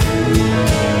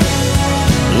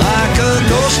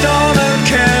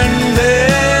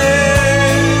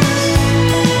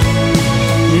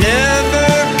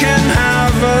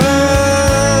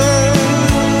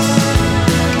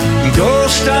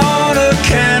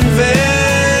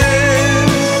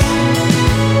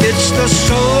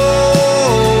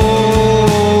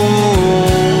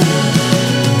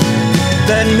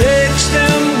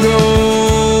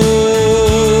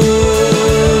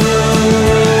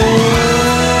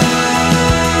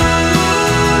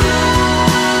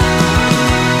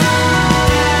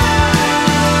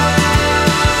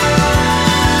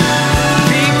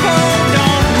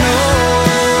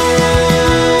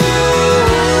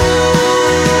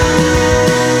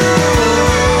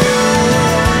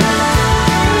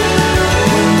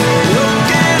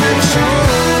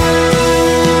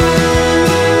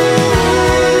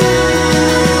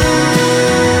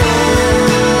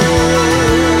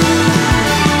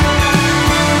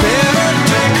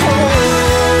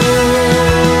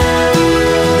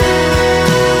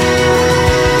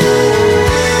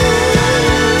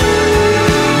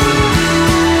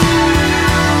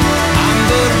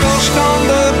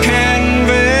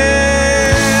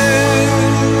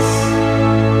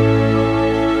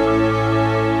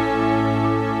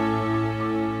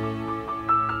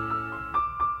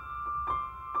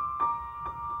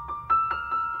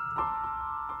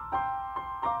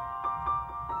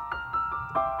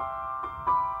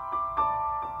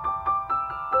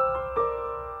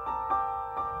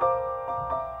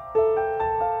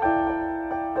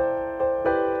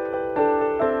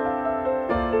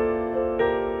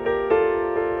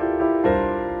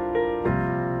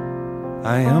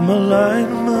I am a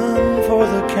lineman for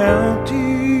the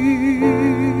county,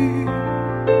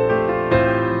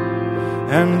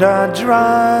 and I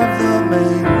drive the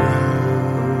main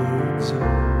roads,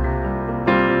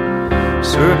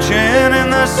 searching in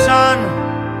the sun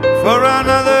for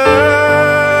another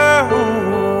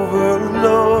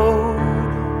overload.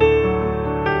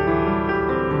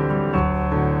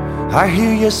 I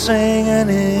hear you singing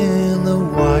in the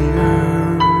wires,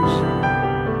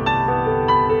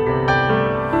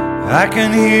 I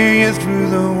can hear you through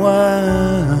the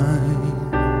wine,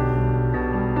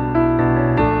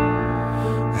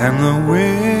 and the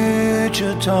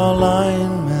Wichita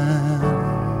lineman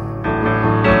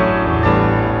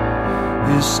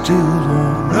is still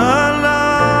on the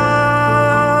line.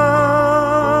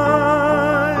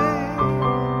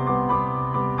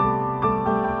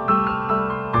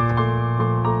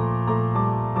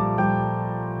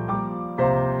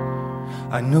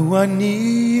 I know I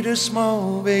need a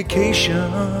small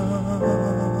vacation,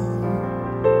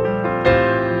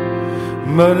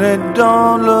 but it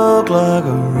don't look like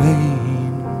a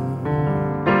rain.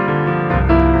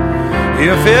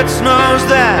 If it snows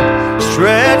that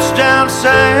stretch down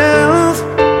south,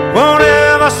 won't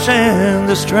ever send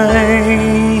the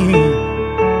strain.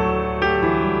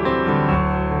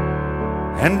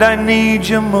 And I need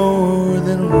you more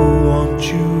than want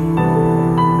you,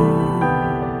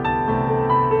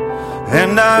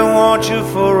 and I want you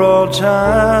for all time.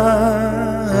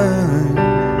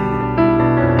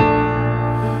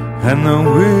 And the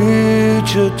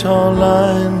Wichita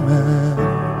lineman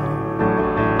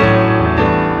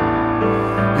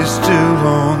is still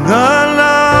on the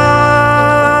line.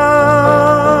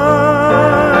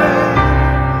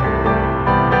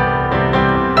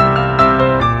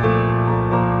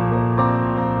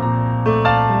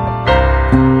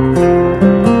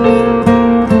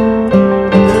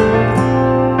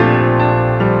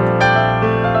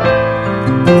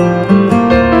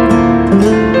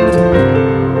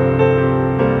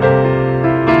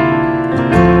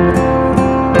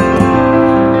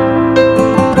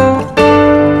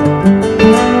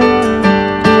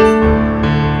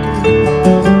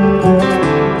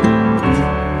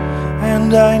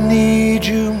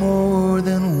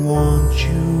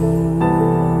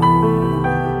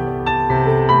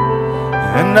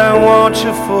 And I want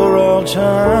you for all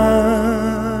time.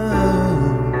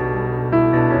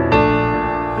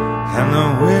 And the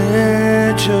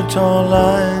Wichita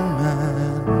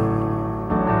lineman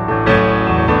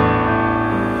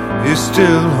is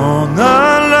still on the line.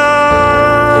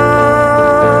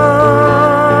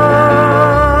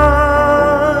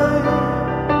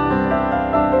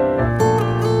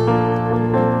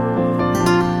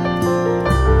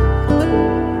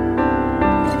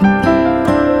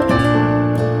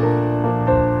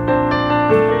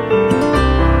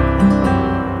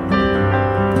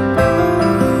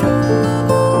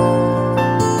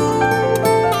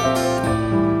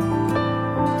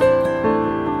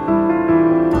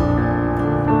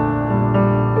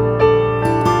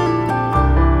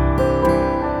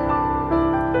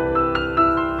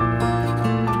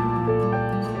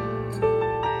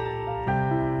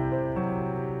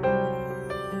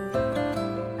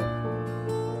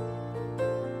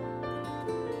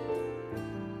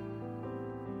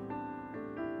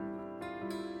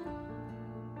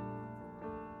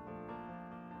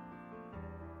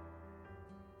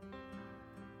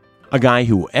 A guy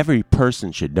who every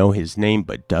person should know his name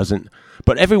but doesn't,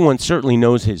 but everyone certainly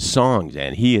knows his songs,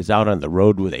 and he is out on the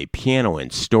road with a piano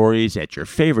and stories at your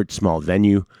favorite small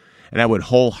venue, and I would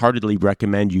wholeheartedly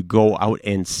recommend you go out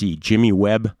and see Jimmy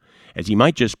Webb, as he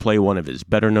might just play one of his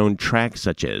better-known tracks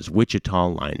such as Wichita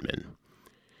Lineman.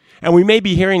 And we may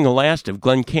be hearing the last of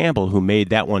Glenn Campbell, who made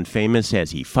that one famous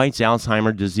as he fights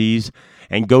Alzheimer's disease,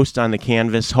 and Ghost on the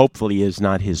Canvas hopefully is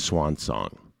not his swan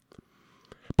song.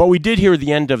 But we did hear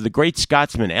the end of the great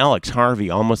Scotsman Alex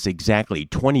Harvey almost exactly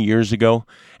 20 years ago,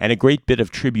 and a great bit of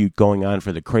tribute going on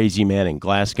for the crazy man in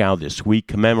Glasgow this week,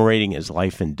 commemorating his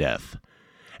life and death.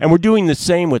 And we're doing the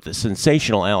same with the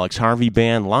sensational Alex Harvey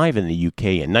Band live in the UK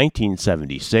in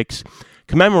 1976,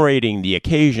 commemorating the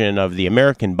occasion of the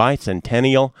American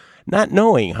bicentennial, not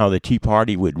knowing how the Tea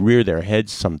Party would rear their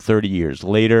heads some 30 years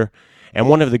later, and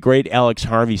one of the great Alex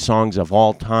Harvey songs of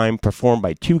all time, performed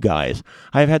by two guys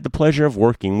I have had the pleasure of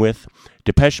working with,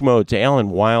 Depeche Mode's Alan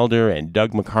Wilder and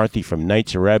Doug McCarthy from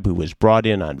Nights of Reb, who was brought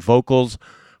in on vocals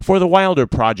for the Wilder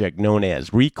project known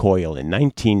as Recoil in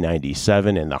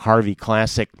 1997, and the Harvey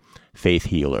classic, Faith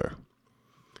Healer.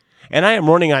 And I am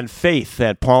running on faith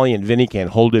that Paulie and Vinny can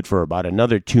hold it for about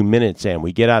another 2 minutes, and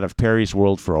we get out of Perry's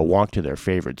World for a walk to their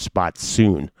favorite spots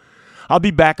soon. I'll be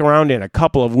back around in a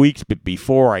couple of weeks, but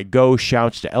before I go,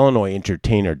 shouts to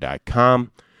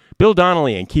IllinoisEntertainer.com, Bill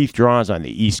Donnelly and Keith Draws on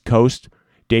the East Coast,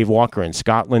 Dave Walker in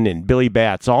Scotland, and Billy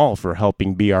Batts all for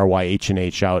helping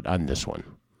BRYH&H out on this one.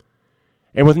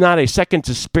 And with not a second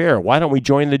to spare, why don't we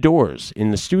join the Doors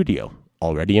in the studio,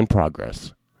 already in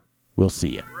progress. We'll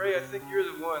see you. Ray, I think you're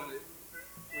the one that,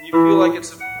 when you feel like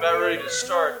it's about ready to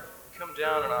start, come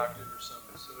down an octave or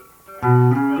something.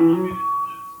 So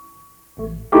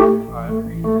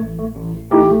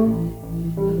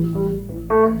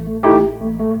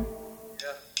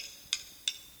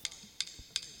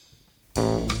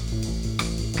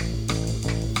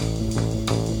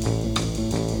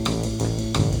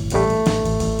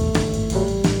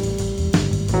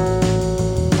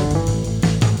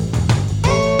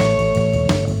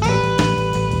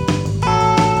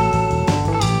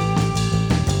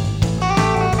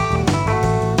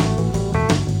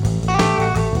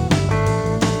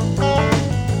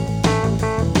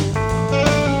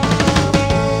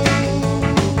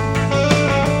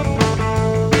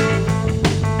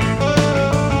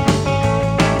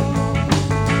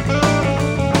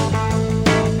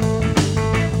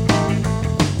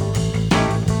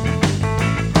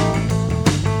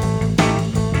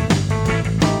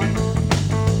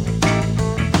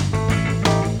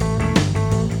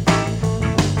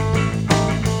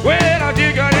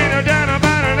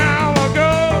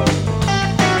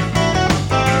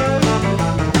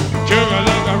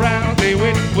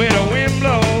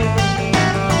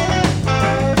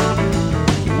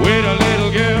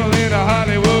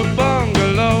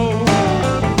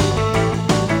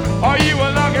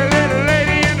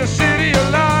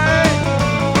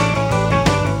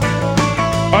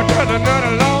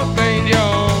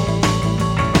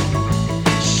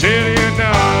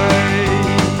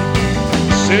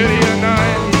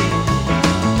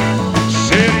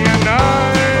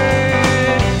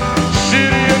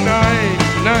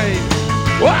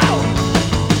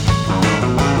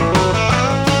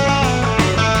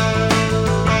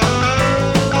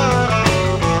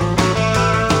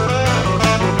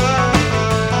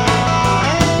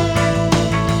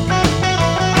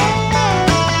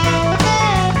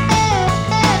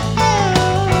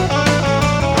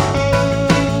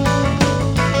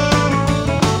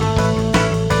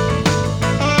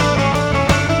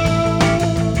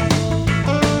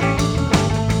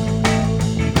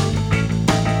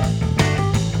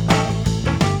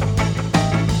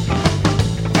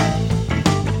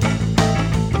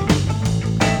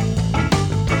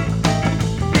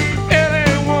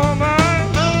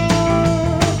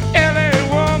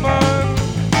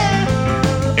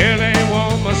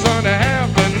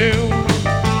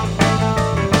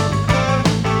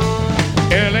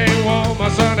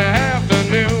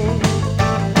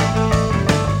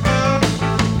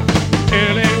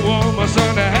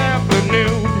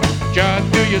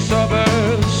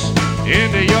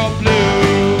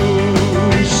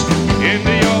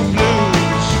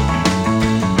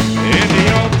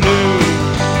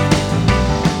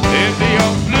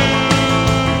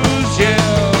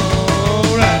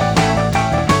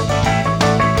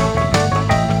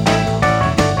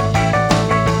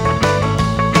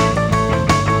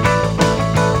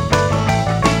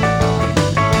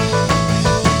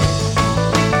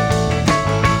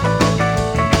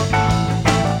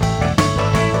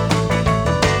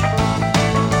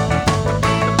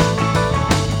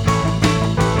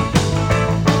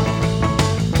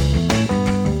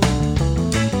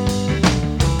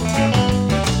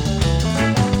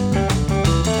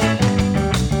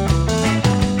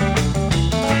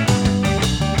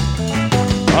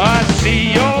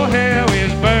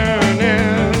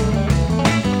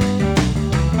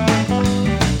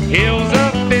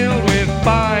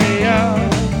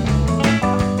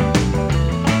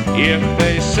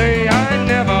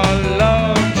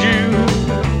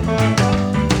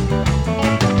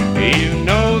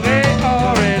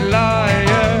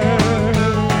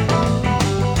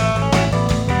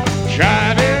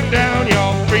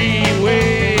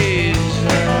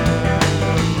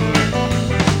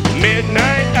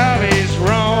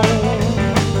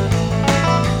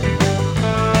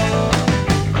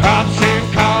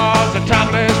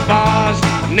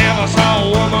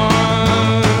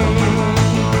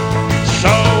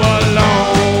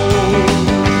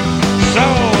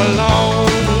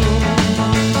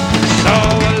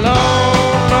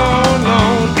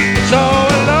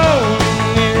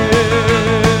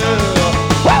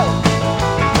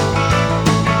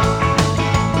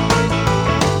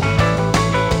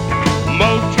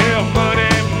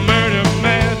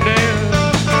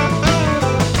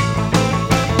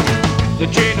The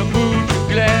chain of moods,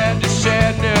 glad to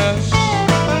sadness.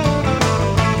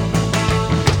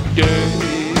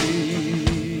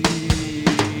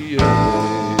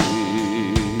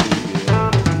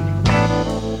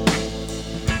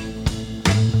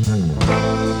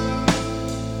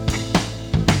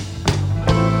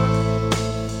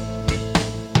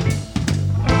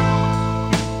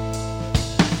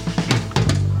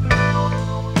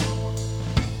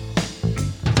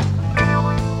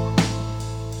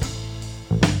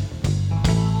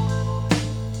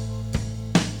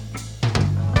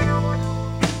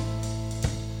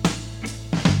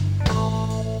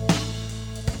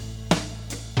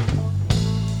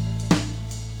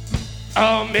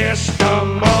 Oh, Mr.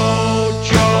 Moore.